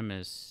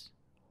premise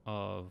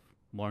of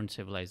modern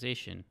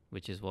civilization,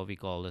 which is what we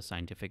call the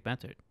scientific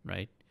method,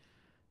 right?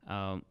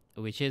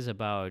 Which is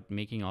about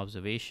making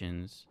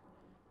observations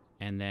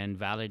and then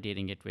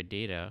validating it with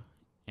data.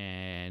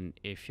 And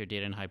if your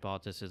data and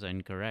hypothesis are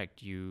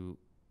incorrect, you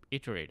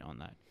iterate on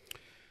that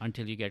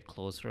until you get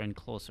closer and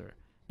closer.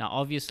 Now,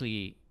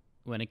 obviously,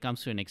 when it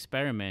comes to an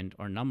experiment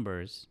or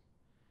numbers,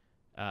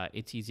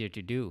 it's easier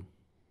to do.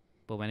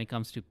 But when it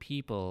comes to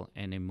people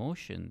and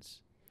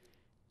emotions,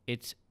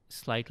 it's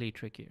slightly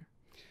trickier.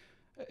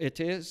 It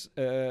is,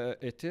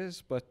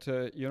 but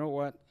you know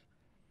what?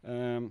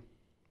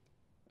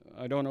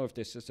 I don't know if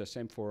this is the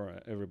same for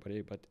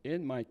everybody, but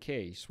in my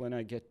case, when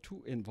I get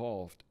too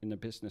involved in a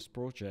business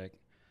project,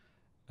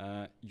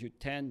 you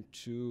tend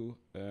to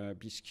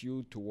be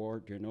skewed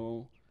toward,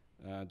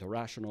 the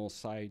rational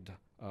side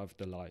of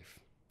the life.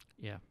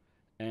 Yeah.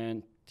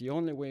 And the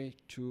only way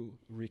to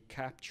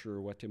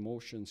recapture what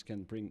emotions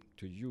can bring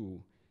to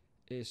you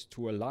is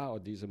to allow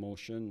these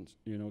emotions,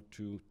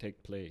 to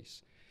take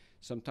place.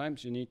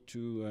 Sometimes you need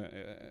to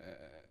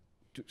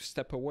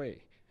step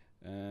away,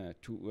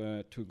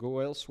 to go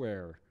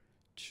elsewhere,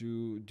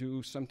 to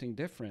do something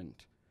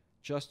different,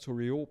 just to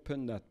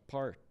reopen that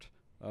part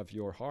of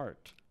your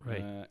heart,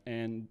 right.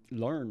 And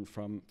learn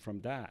from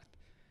that.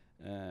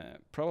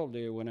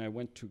 Probably when I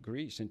went to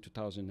Greece in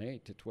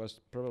 2008, it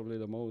was probably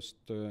the most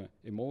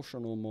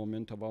emotional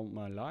moment of all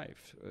my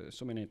life.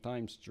 So many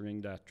times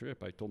during that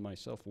trip, I told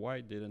myself,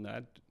 why didn't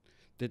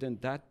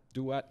that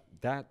do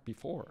that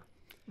before?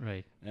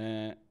 Right.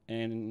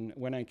 And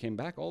when I came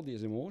back, all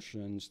these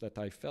emotions that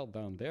I felt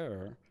down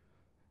there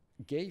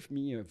gave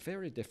me a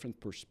very different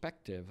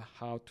perspective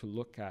how to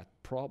look at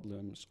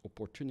problems,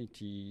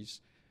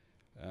 opportunities,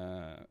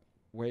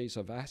 ways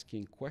of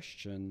asking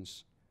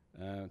questions,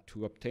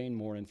 to obtain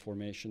more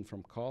information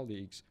from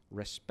colleagues,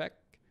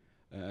 respect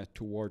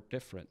toward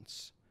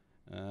difference,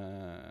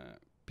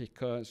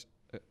 because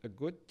a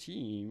good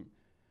team,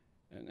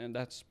 and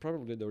that's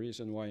probably the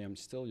reason why I'm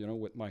still,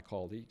 with my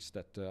colleagues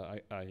that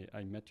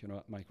I met,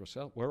 at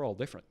Microsoft. We're all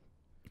different.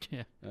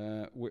 Yeah.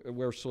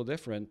 We're so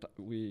different.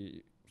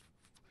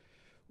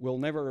 We'll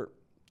never,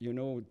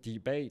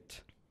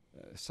 debate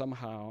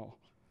somehow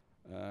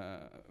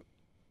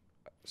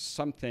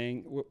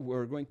something.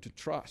 We're going to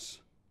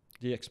trust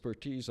the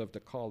expertise of the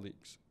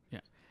colleagues. Yeah.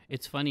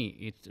 It's funny.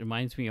 It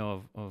reminds me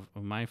of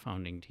my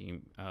founding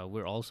team.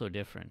 We're also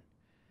different.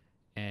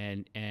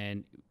 And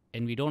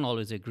we don't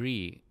always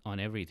agree on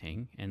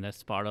everything. And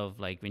that's part of,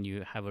 like, when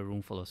you have a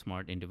room full of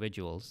smart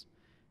individuals,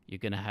 you're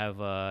going to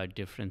have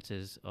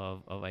differences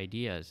of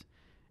ideas.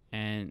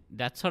 And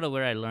that's sort of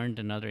where I learned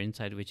another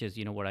insight, which is,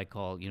 what I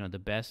call, the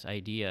best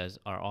ideas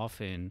are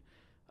often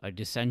a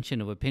dissension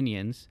of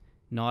opinions,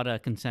 not a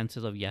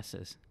consensus of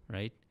yeses,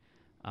 right?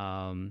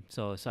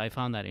 So I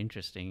found that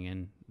interesting,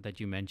 and that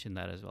you mentioned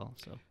that as well.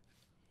 So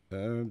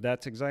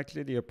that's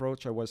exactly the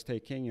approach I was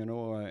taking,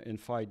 in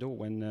Fido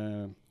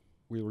when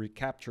we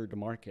recaptured the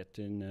market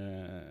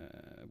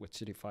with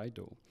City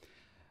Fido.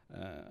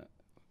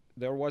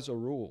 There was a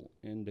rule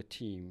in the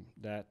team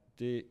that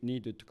they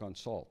needed to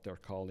consult their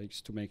colleagues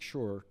to make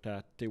sure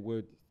that they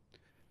would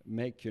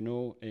make,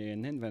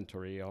 an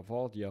inventory of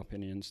all the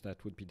opinions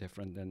that would be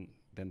different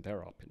than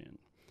their opinion.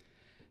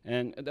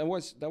 And that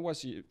was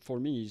for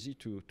me easy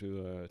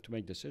to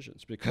make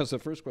decisions, because the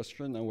first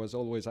question I was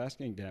always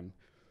asking them,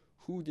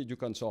 who did you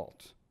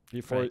consult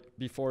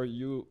before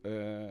you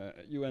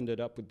ended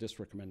up with this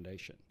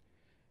recommendation?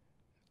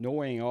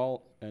 Knowing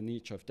all and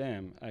each of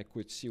them, I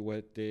could see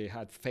what they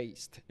had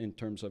faced in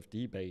terms of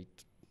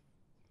debate.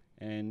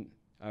 And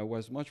I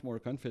was much more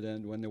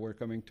confident when they were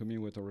coming to me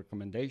with a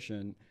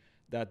recommendation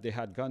that they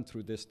had gone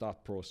through this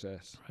thought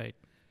process. Right.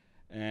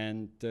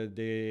 And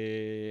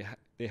they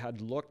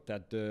had looked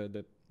at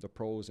the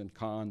pros and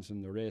cons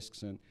and the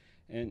risks,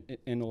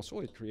 and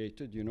also it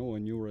created, a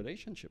new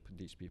relationship with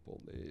these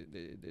people.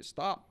 They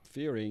stopped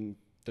fearing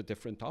the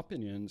different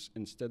opinions.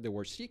 Instead, they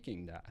were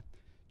seeking that,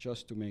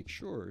 just to make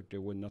sure they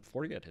would not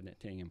forget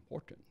anything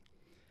important.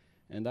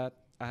 And that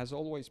has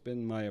always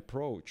been my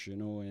approach,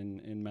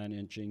 in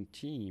managing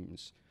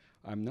teams.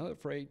 I'm not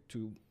afraid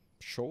to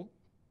show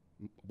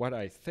what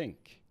I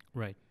think.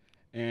 Right.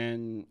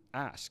 And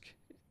ask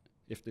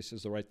if this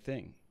is the right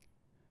thing.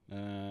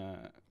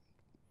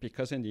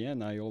 Because in the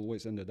end, I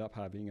always ended up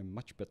having a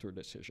much better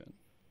decision.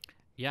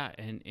 Yeah,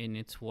 and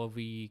it's what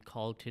we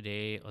call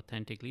today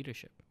authentic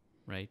leadership,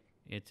 right?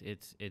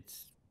 It's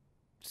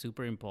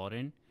super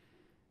important.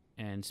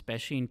 And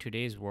especially in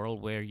today's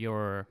world, where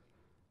your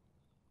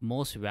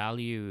most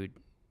valued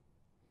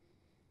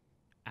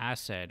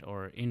asset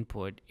or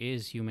input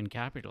is human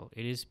capital.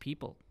 It is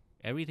people.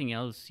 Everything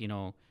else,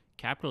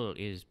 capital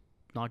is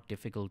not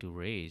difficult to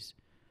raise.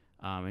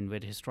 And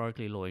with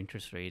historically low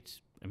interest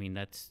rates,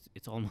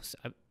 it's almost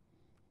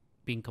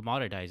being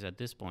commoditized at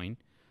this point.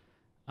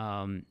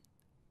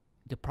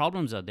 The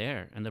problems are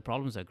there, and the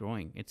problems are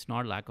growing. It's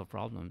not lack of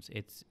problems.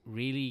 It's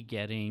really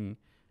getting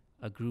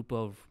a group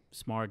of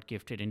smart,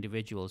 gifted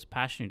individuals,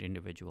 passionate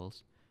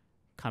individuals,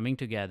 coming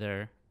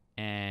together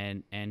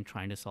and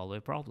trying to solve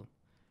a problem,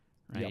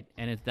 right? Yep.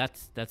 And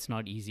that's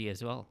not easy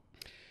as well.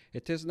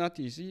 It is not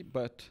easy,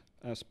 but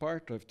as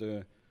part of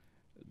the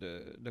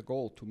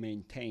goal to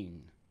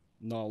maintain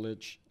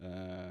knowledge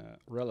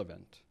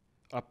relevant,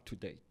 up to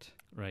date,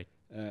 right?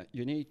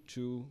 You need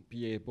to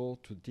be able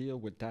to deal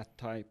with that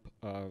type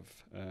of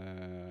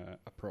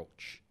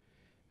approach,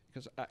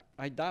 because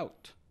I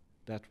doubt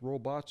that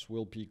robots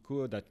will be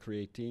good at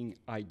creating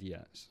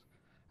ideas.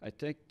 I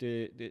think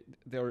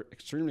they're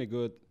extremely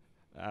good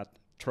at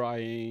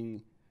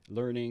trying,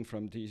 learning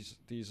from these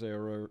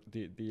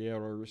the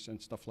errors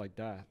and stuff like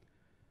that.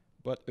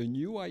 But a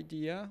new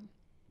idea,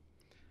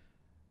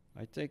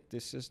 I think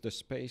this is the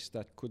space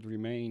that could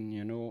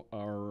remain,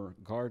 our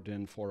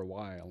garden for a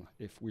while,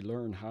 if we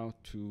learn how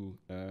to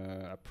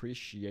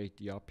appreciate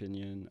the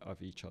opinion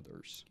of each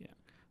others. Yeah,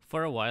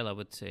 for a while, I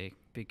would say,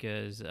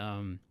 because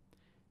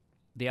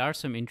there are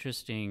some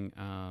interesting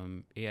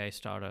AI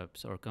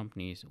startups or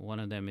companies. One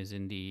of them is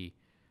in the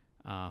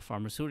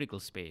pharmaceutical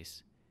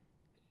space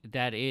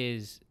that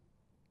is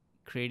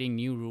creating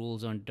new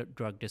rules on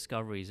drug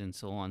discoveries and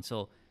so on.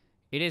 So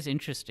it is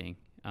interesting.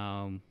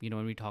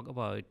 When we talk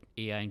about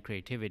AI and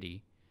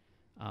creativity,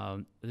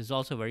 there's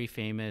also a very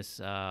famous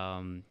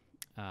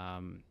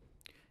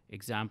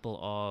example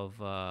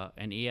of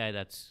an AI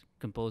that's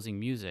composing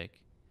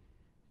music,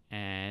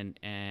 and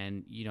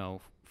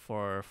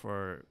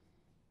for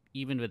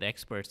even with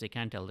experts, they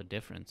can't tell the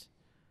difference,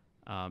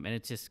 and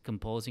it's just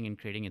composing and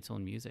creating its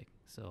own music.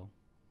 So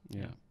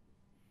yeah.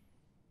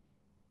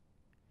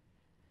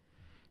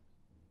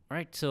 All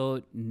right.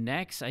 So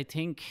next, I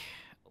think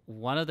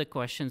one of the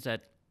questions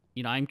that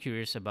I'm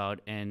curious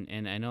about,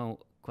 and I know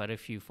quite a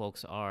few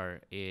folks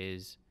are,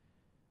 is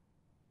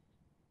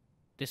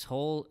this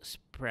whole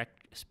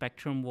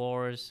spectrum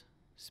wars,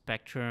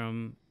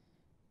 spectrum,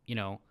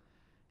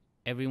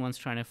 everyone's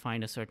trying to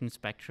find a certain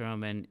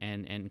spectrum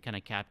and kind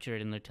of capture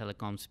it in the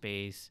telecom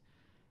space.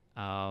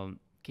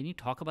 Can you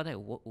talk about that?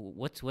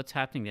 What's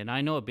happening there? And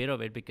I know a bit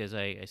of it because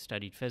I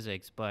studied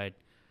physics, but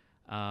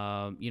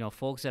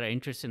folks that are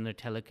interested in the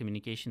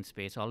telecommunication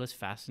space are always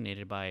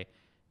fascinated by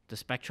the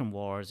spectrum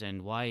wars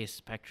and why is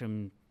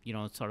spectrum,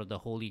 sort of the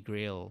holy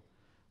grail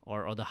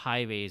or the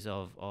highways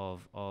of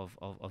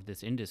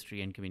this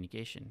industry and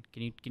communication.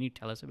 Can you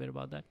tell us a bit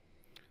about that?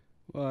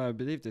 Well, I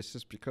believe this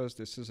is because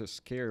this is a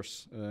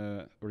scarce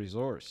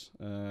resource.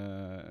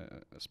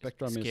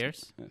 Spectrum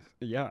Scarce?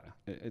 is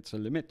it's a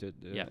limited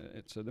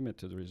it's a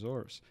limited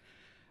resource,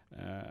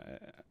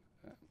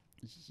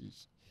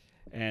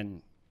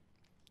 and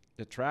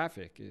the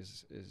traffic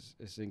is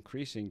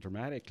increasing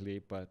dramatically,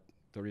 but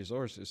the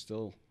resource is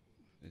still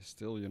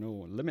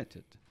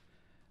limited.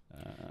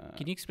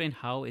 Can you explain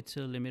how it's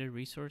a limited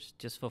resource,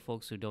 just for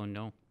folks who don't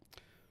know?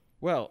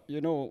 Well,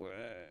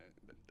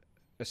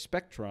 a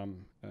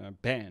spectrum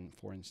band,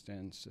 for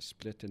instance, is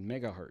split in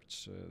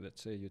megahertz.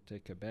 Let's say you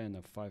take a band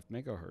of 5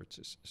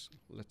 megahertz.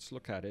 Let's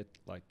look at it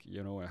like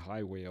a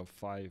highway of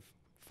five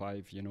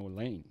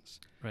lanes.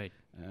 Right.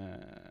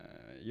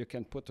 You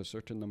can put a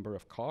certain number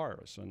of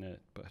cars on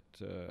it,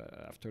 but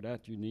after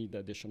that you need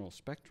additional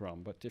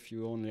spectrum. But if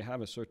you only have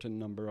a certain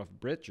number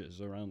of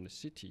bridges around the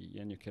city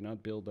and you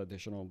cannot build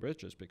additional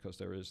bridges because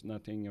there is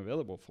nothing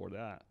available for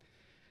that,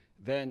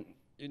 then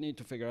you need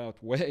to figure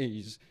out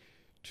ways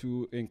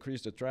to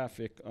increase the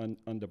traffic on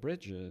the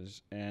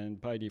bridges, and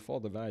by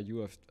default the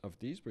value of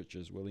these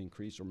bridges will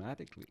increase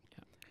dramatically.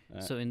 Yeah.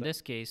 So in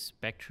this case,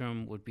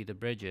 spectrum would be the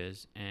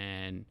bridges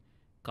and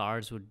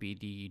cars would be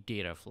the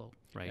data flow,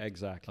 right?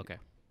 Exactly. Okay.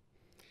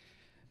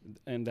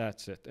 And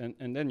that's it.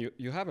 And then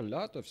you have a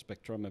lot of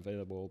spectrum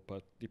available,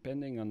 but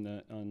depending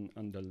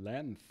on the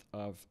length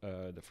of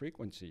the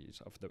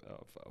frequencies of the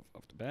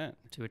band.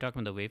 So we're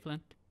talking about the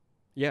wavelength?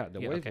 Yeah,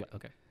 the wavelength.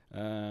 Okay.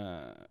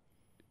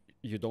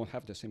 You don't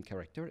have the same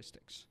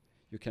characteristics.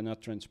 You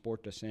cannot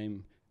transport the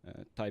same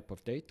type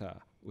of data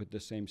with the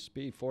same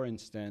speed. For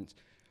instance,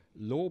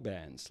 low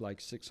bands like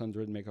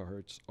 600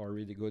 megahertz are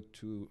really good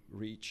to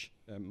reach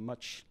a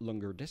much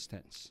longer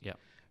distance,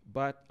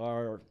 but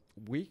are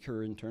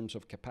weaker in terms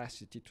of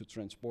capacity to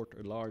transport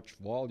a large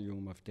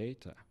volume of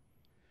data.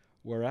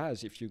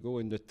 Whereas if you go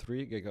in the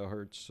 3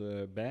 gigahertz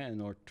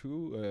band or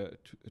 2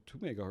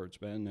 megahertz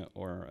band,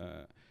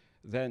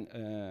 then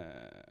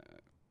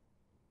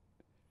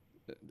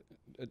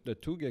the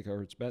 2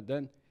 gigahertz band,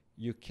 then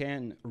you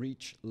can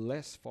reach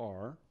less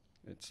far.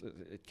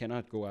 It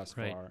cannot go as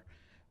far.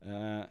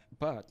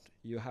 But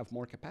you have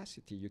more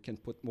capacity. You can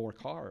put more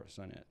cars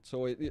on it.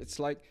 So it's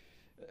like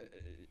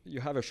you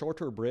have a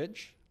shorter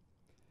bridge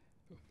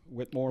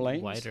with more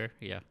lanes. Wider,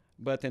 yeah.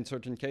 But in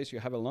certain cases, you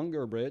have a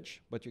longer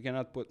bridge, but you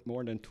cannot put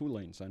more than 2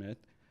 lanes on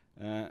it.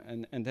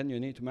 And then you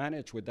need to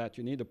manage with that.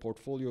 You need a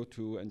portfolio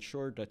to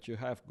ensure that you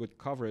have good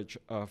coverage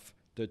of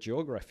the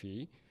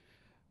geography.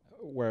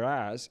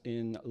 Whereas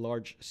in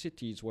large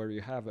cities where you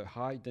have a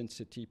high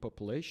density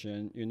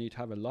population, you need to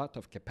have a lot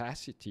of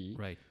capacity.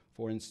 Right.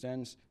 For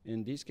instance,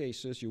 in these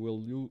cases, you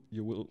will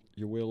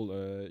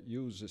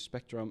use a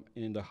spectrum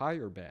in the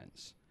higher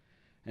bands,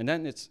 and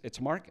then it's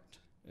a market.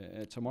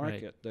 It's a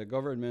market. Right. The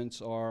governments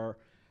are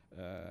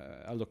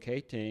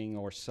allocating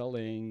or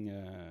selling,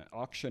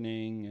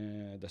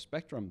 auctioning the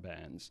spectrum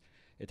bands.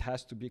 It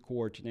has to be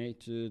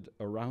coordinated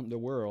around the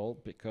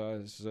world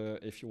because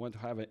if you want to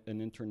have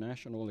an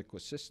international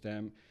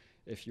ecosystem,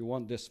 if you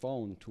want this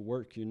phone to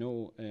work,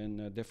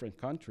 in different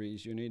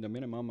countries, you need a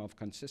minimum of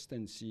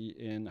consistency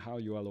in how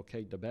you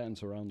allocate the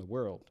bands around the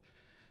world.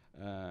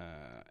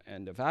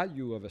 And the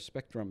value of a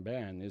spectrum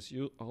band is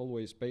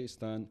always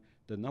based on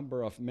the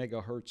number of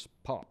megahertz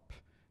pop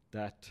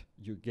that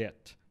you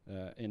get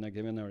in a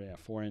given area.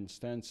 For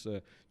instance,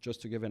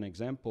 just to give an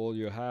example,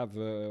 you have,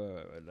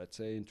 let's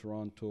say in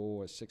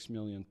Toronto, 6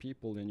 million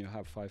people, and you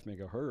have 5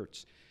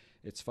 megahertz.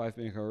 It's 5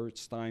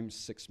 megahertz times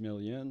 6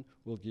 million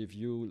will give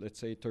you, let's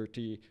say,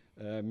 30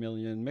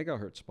 million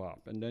megahertz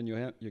pop. And then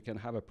you can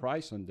have a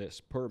price on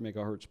this per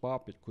megahertz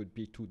pop. It could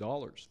be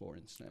 $2, for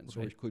instance,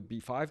 or it could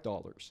be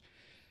 $5.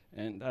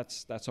 And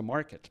that's a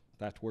market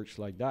that works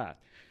like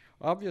that.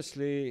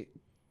 Obviously,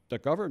 the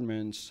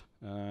governments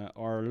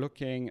are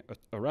looking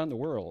around the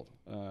world,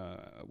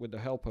 with the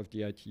help of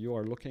the ITU,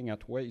 are looking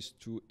at ways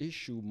to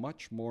issue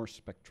much more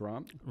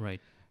spectrum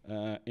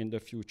in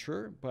the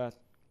future, but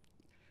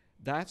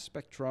that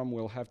spectrum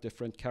will have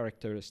different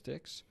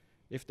characteristics.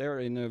 If they're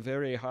in a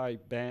very high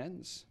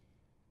bands,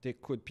 they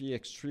could be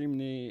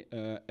extremely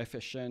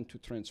efficient to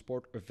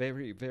transport a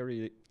very,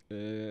 very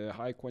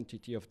high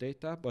quantity of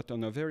data, but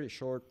on a very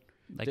short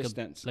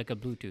distance. Like a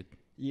Bluetooth.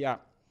 Yeah,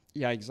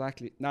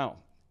 exactly. Now,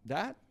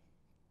 that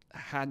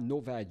had no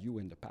value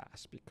in the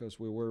past because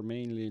we were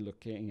mainly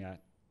looking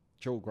at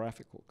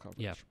geographical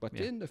coverage. But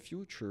in the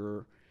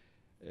future,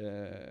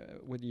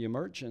 with the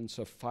emergence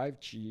of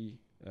 5G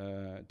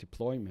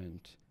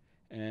deployment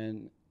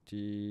and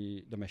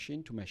the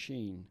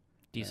machine-to-machine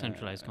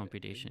decentralized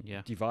computation,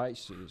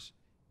 devices,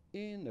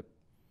 in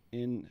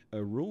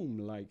a room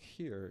like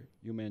here,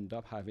 you may end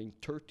up having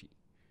 30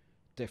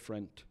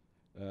 different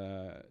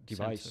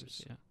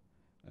devices. Sensors,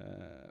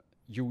 yeah.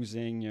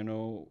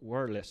 Using,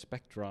 wireless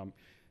spectrum.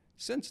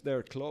 Since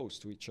they're close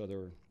to each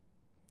other,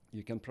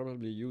 you can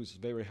probably use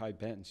very high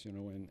bands,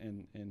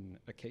 in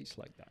a case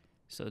like that.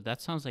 So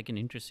that sounds like an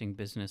interesting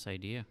business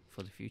idea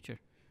for the future.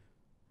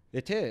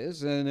 It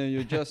is, and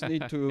you just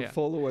need to Yeah.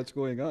 follow what's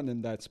going on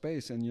in that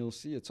space, and you'll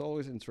see it's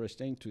always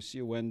interesting to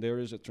see when there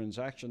is a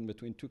transaction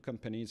between two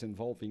companies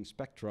involving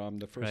spectrum.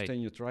 The first Right.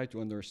 thing you try to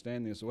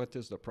understand is what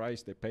is the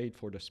price they paid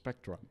for the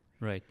spectrum.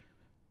 Right.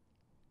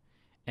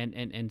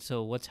 And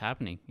so what's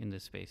happening in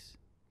this space?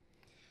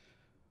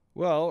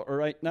 Well,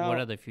 right now, What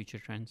are the future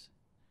trends?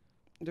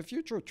 the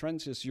future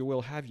trends is you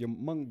will have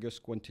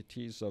humongous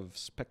quantities of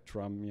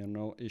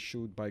spectrum,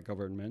 issued by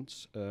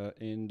governments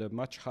in the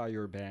much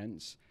higher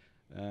bands,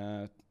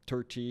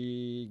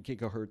 30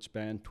 gigahertz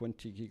band,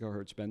 20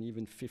 gigahertz band,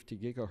 even 50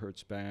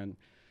 gigahertz band.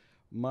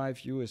 My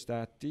view is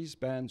that these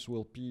bands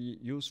will be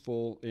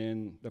useful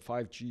in the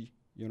 5G,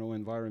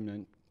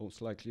 environment,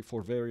 most likely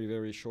for very,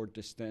 very short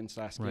distance,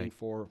 asking Right.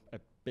 for a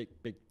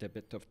big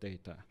debit of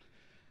data.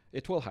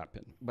 It will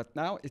happen, but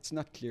now it's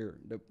not clear.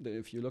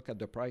 If you look at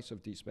the price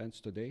of these bands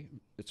today,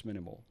 it's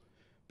minimal,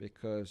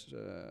 because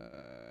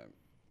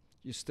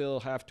you still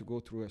have to go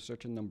through a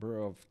certain number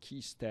of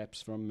key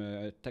steps from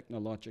a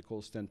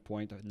technological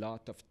standpoint, a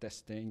lot of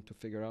testing to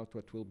figure out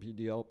what will be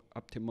the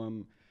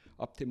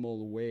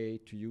optimal way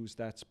to use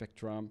that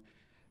spectrum.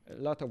 A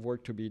lot of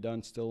work to be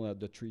done still at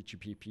the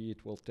 3GPP.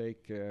 It will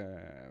take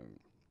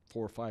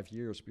 4 or 5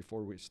 years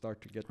before we start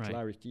to get Right.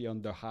 clarity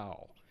on the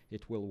how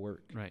it will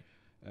work. Right.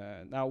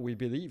 Now we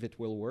believe it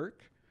will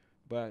work,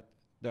 but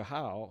the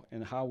how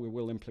and how we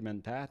will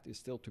implement that is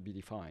still to be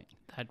defined.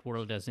 That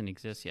world doesn't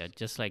exist yet.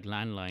 Just like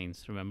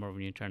landlines. Remember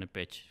when you're trying to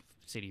pitch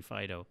City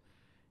Fido,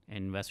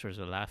 and investors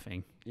were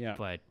laughing. Yeah.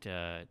 But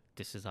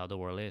this is how the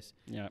world is.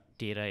 Yeah,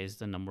 Data is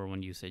the number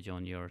one usage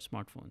on your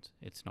smartphones.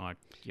 It's not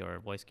your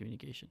voice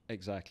communication.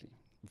 exactly.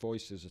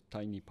 Voice is a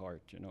tiny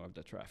part, of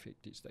the traffic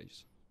these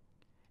days.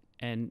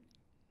 And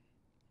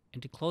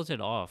to close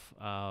it off,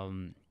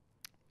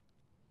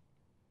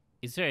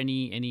 is there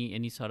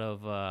any sort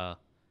of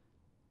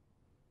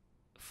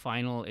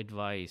final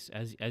advice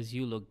as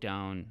you look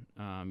down,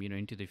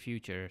 into the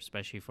future,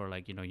 especially for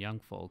young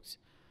folks,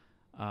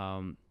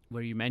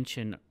 where you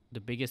mentioned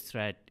the biggest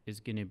threat is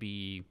going to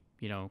be,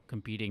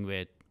 competing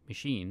with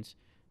machines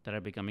that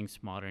are becoming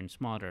smarter and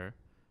smarter.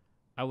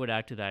 I would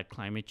add to that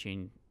climate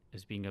change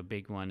as being a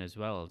big one as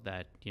well,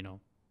 that,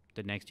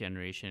 the next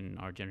generation,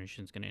 our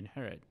generation, is going to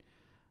inherit.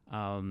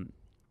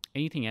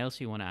 Anything else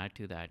you want to add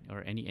to that,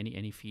 or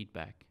any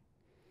feedback?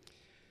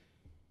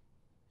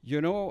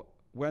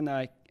 When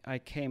I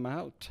came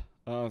out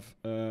of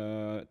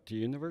the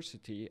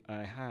university,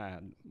 I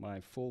had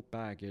my full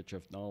baggage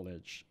of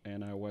knowledge,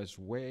 and I was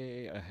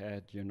way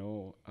ahead,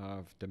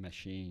 of the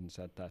machines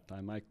at that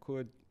time. I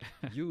could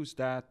use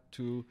that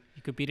to...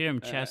 You could beat them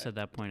chess at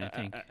that point, I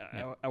think.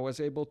 I was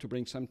able to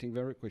bring something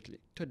very quickly.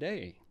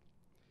 Today,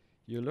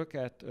 you look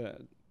at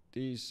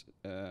these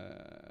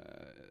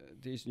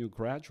new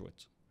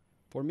graduates.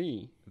 For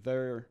me,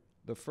 they're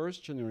the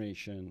first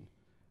generation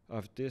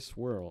of this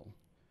world,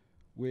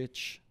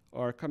 which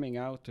are coming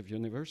out of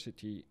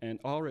university, and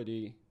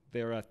already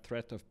they're at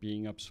threat of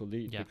being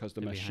obsolete, because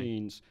the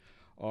machines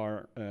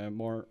are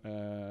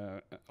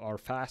are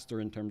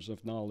faster in terms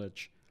of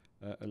knowledge,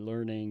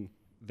 learning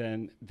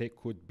than they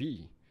could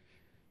be.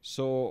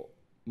 So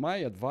my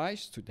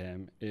advice to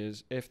them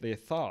is, if they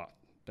thought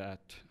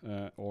that,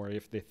 or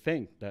if they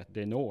think that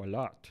they know a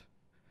lot,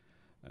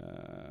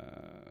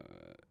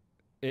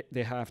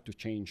 they have to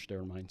change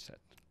their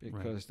mindset,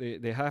 because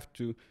they have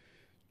to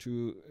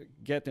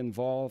get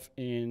involved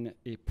in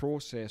a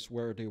process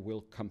where they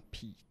will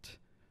compete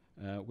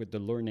with the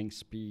learning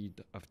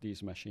speed of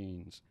these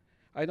machines.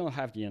 I don't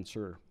have the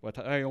answer, but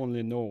I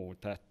only know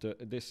that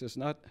this is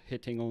not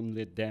hitting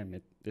only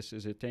them. This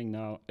is hitting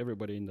now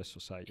everybody in the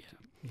society.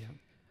 Yeah.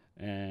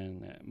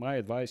 And my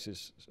advice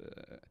is,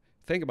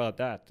 think about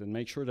that and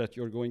make sure that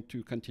you're going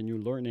to continue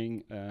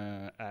learning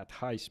at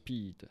high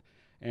speed,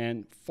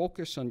 and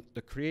focus on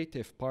the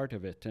creative part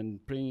of it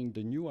and bringing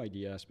the new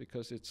ideas,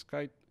 because it's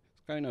kind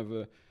of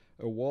a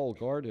walled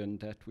garden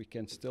that we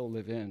can still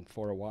live in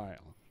for a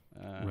while.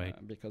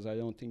 Because I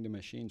don't think the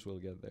machines will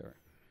get there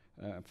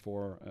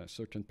for a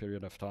certain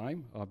period of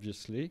time,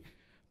 obviously.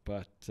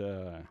 But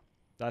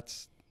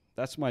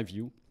that's my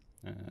view.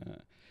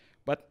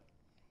 But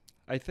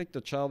I think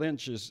the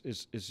challenge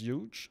is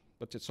huge,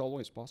 but it's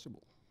always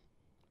possible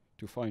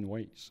to find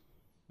ways.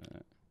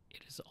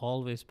 It is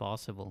always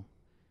possible.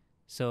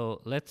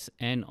 So let's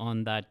end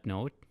on that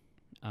note,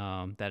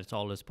 that it's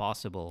always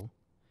possible.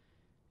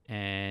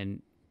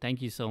 And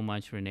thank you so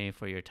much, Rene,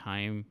 for your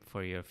time,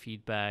 for your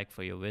feedback,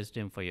 for your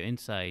wisdom, for your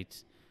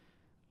insights.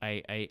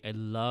 I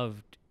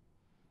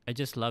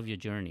just love your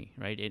journey,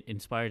 right? It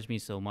inspires me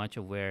so much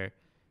of where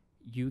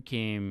you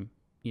came,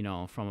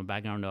 from a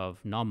background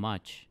of not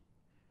much,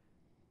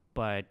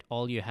 but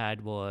all you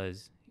had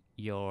was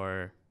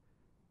your,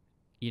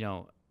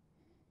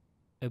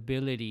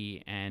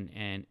 ability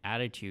and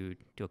attitude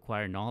to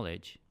acquire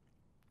knowledge.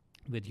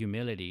 with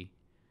humility.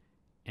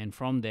 And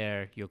from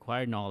there, you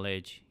acquired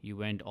knowledge. You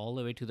went all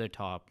the way to the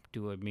top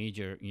to a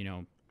major,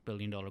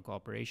 billion-dollar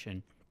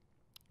corporation,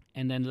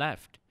 and then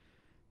left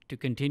to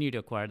continue to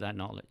acquire that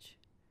knowledge.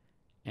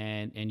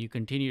 And you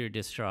continue to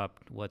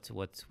disrupt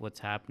what's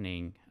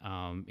happening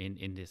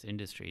in this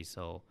industry.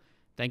 So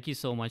thank you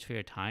so much for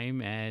your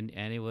time, and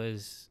it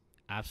was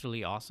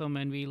absolutely awesome,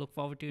 and we look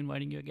forward to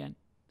inviting you again.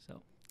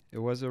 So it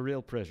was a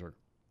real pleasure.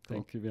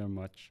 Thank you very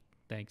much.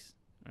 Thanks.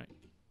 All right.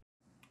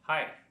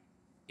 Hi.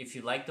 If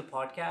you like the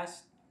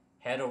podcast,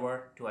 head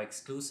over to our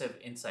exclusive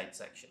insights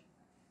section,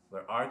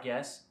 where our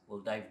guests will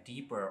dive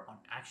deeper on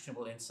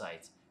actionable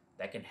insights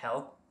that can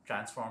help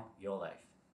transform your life.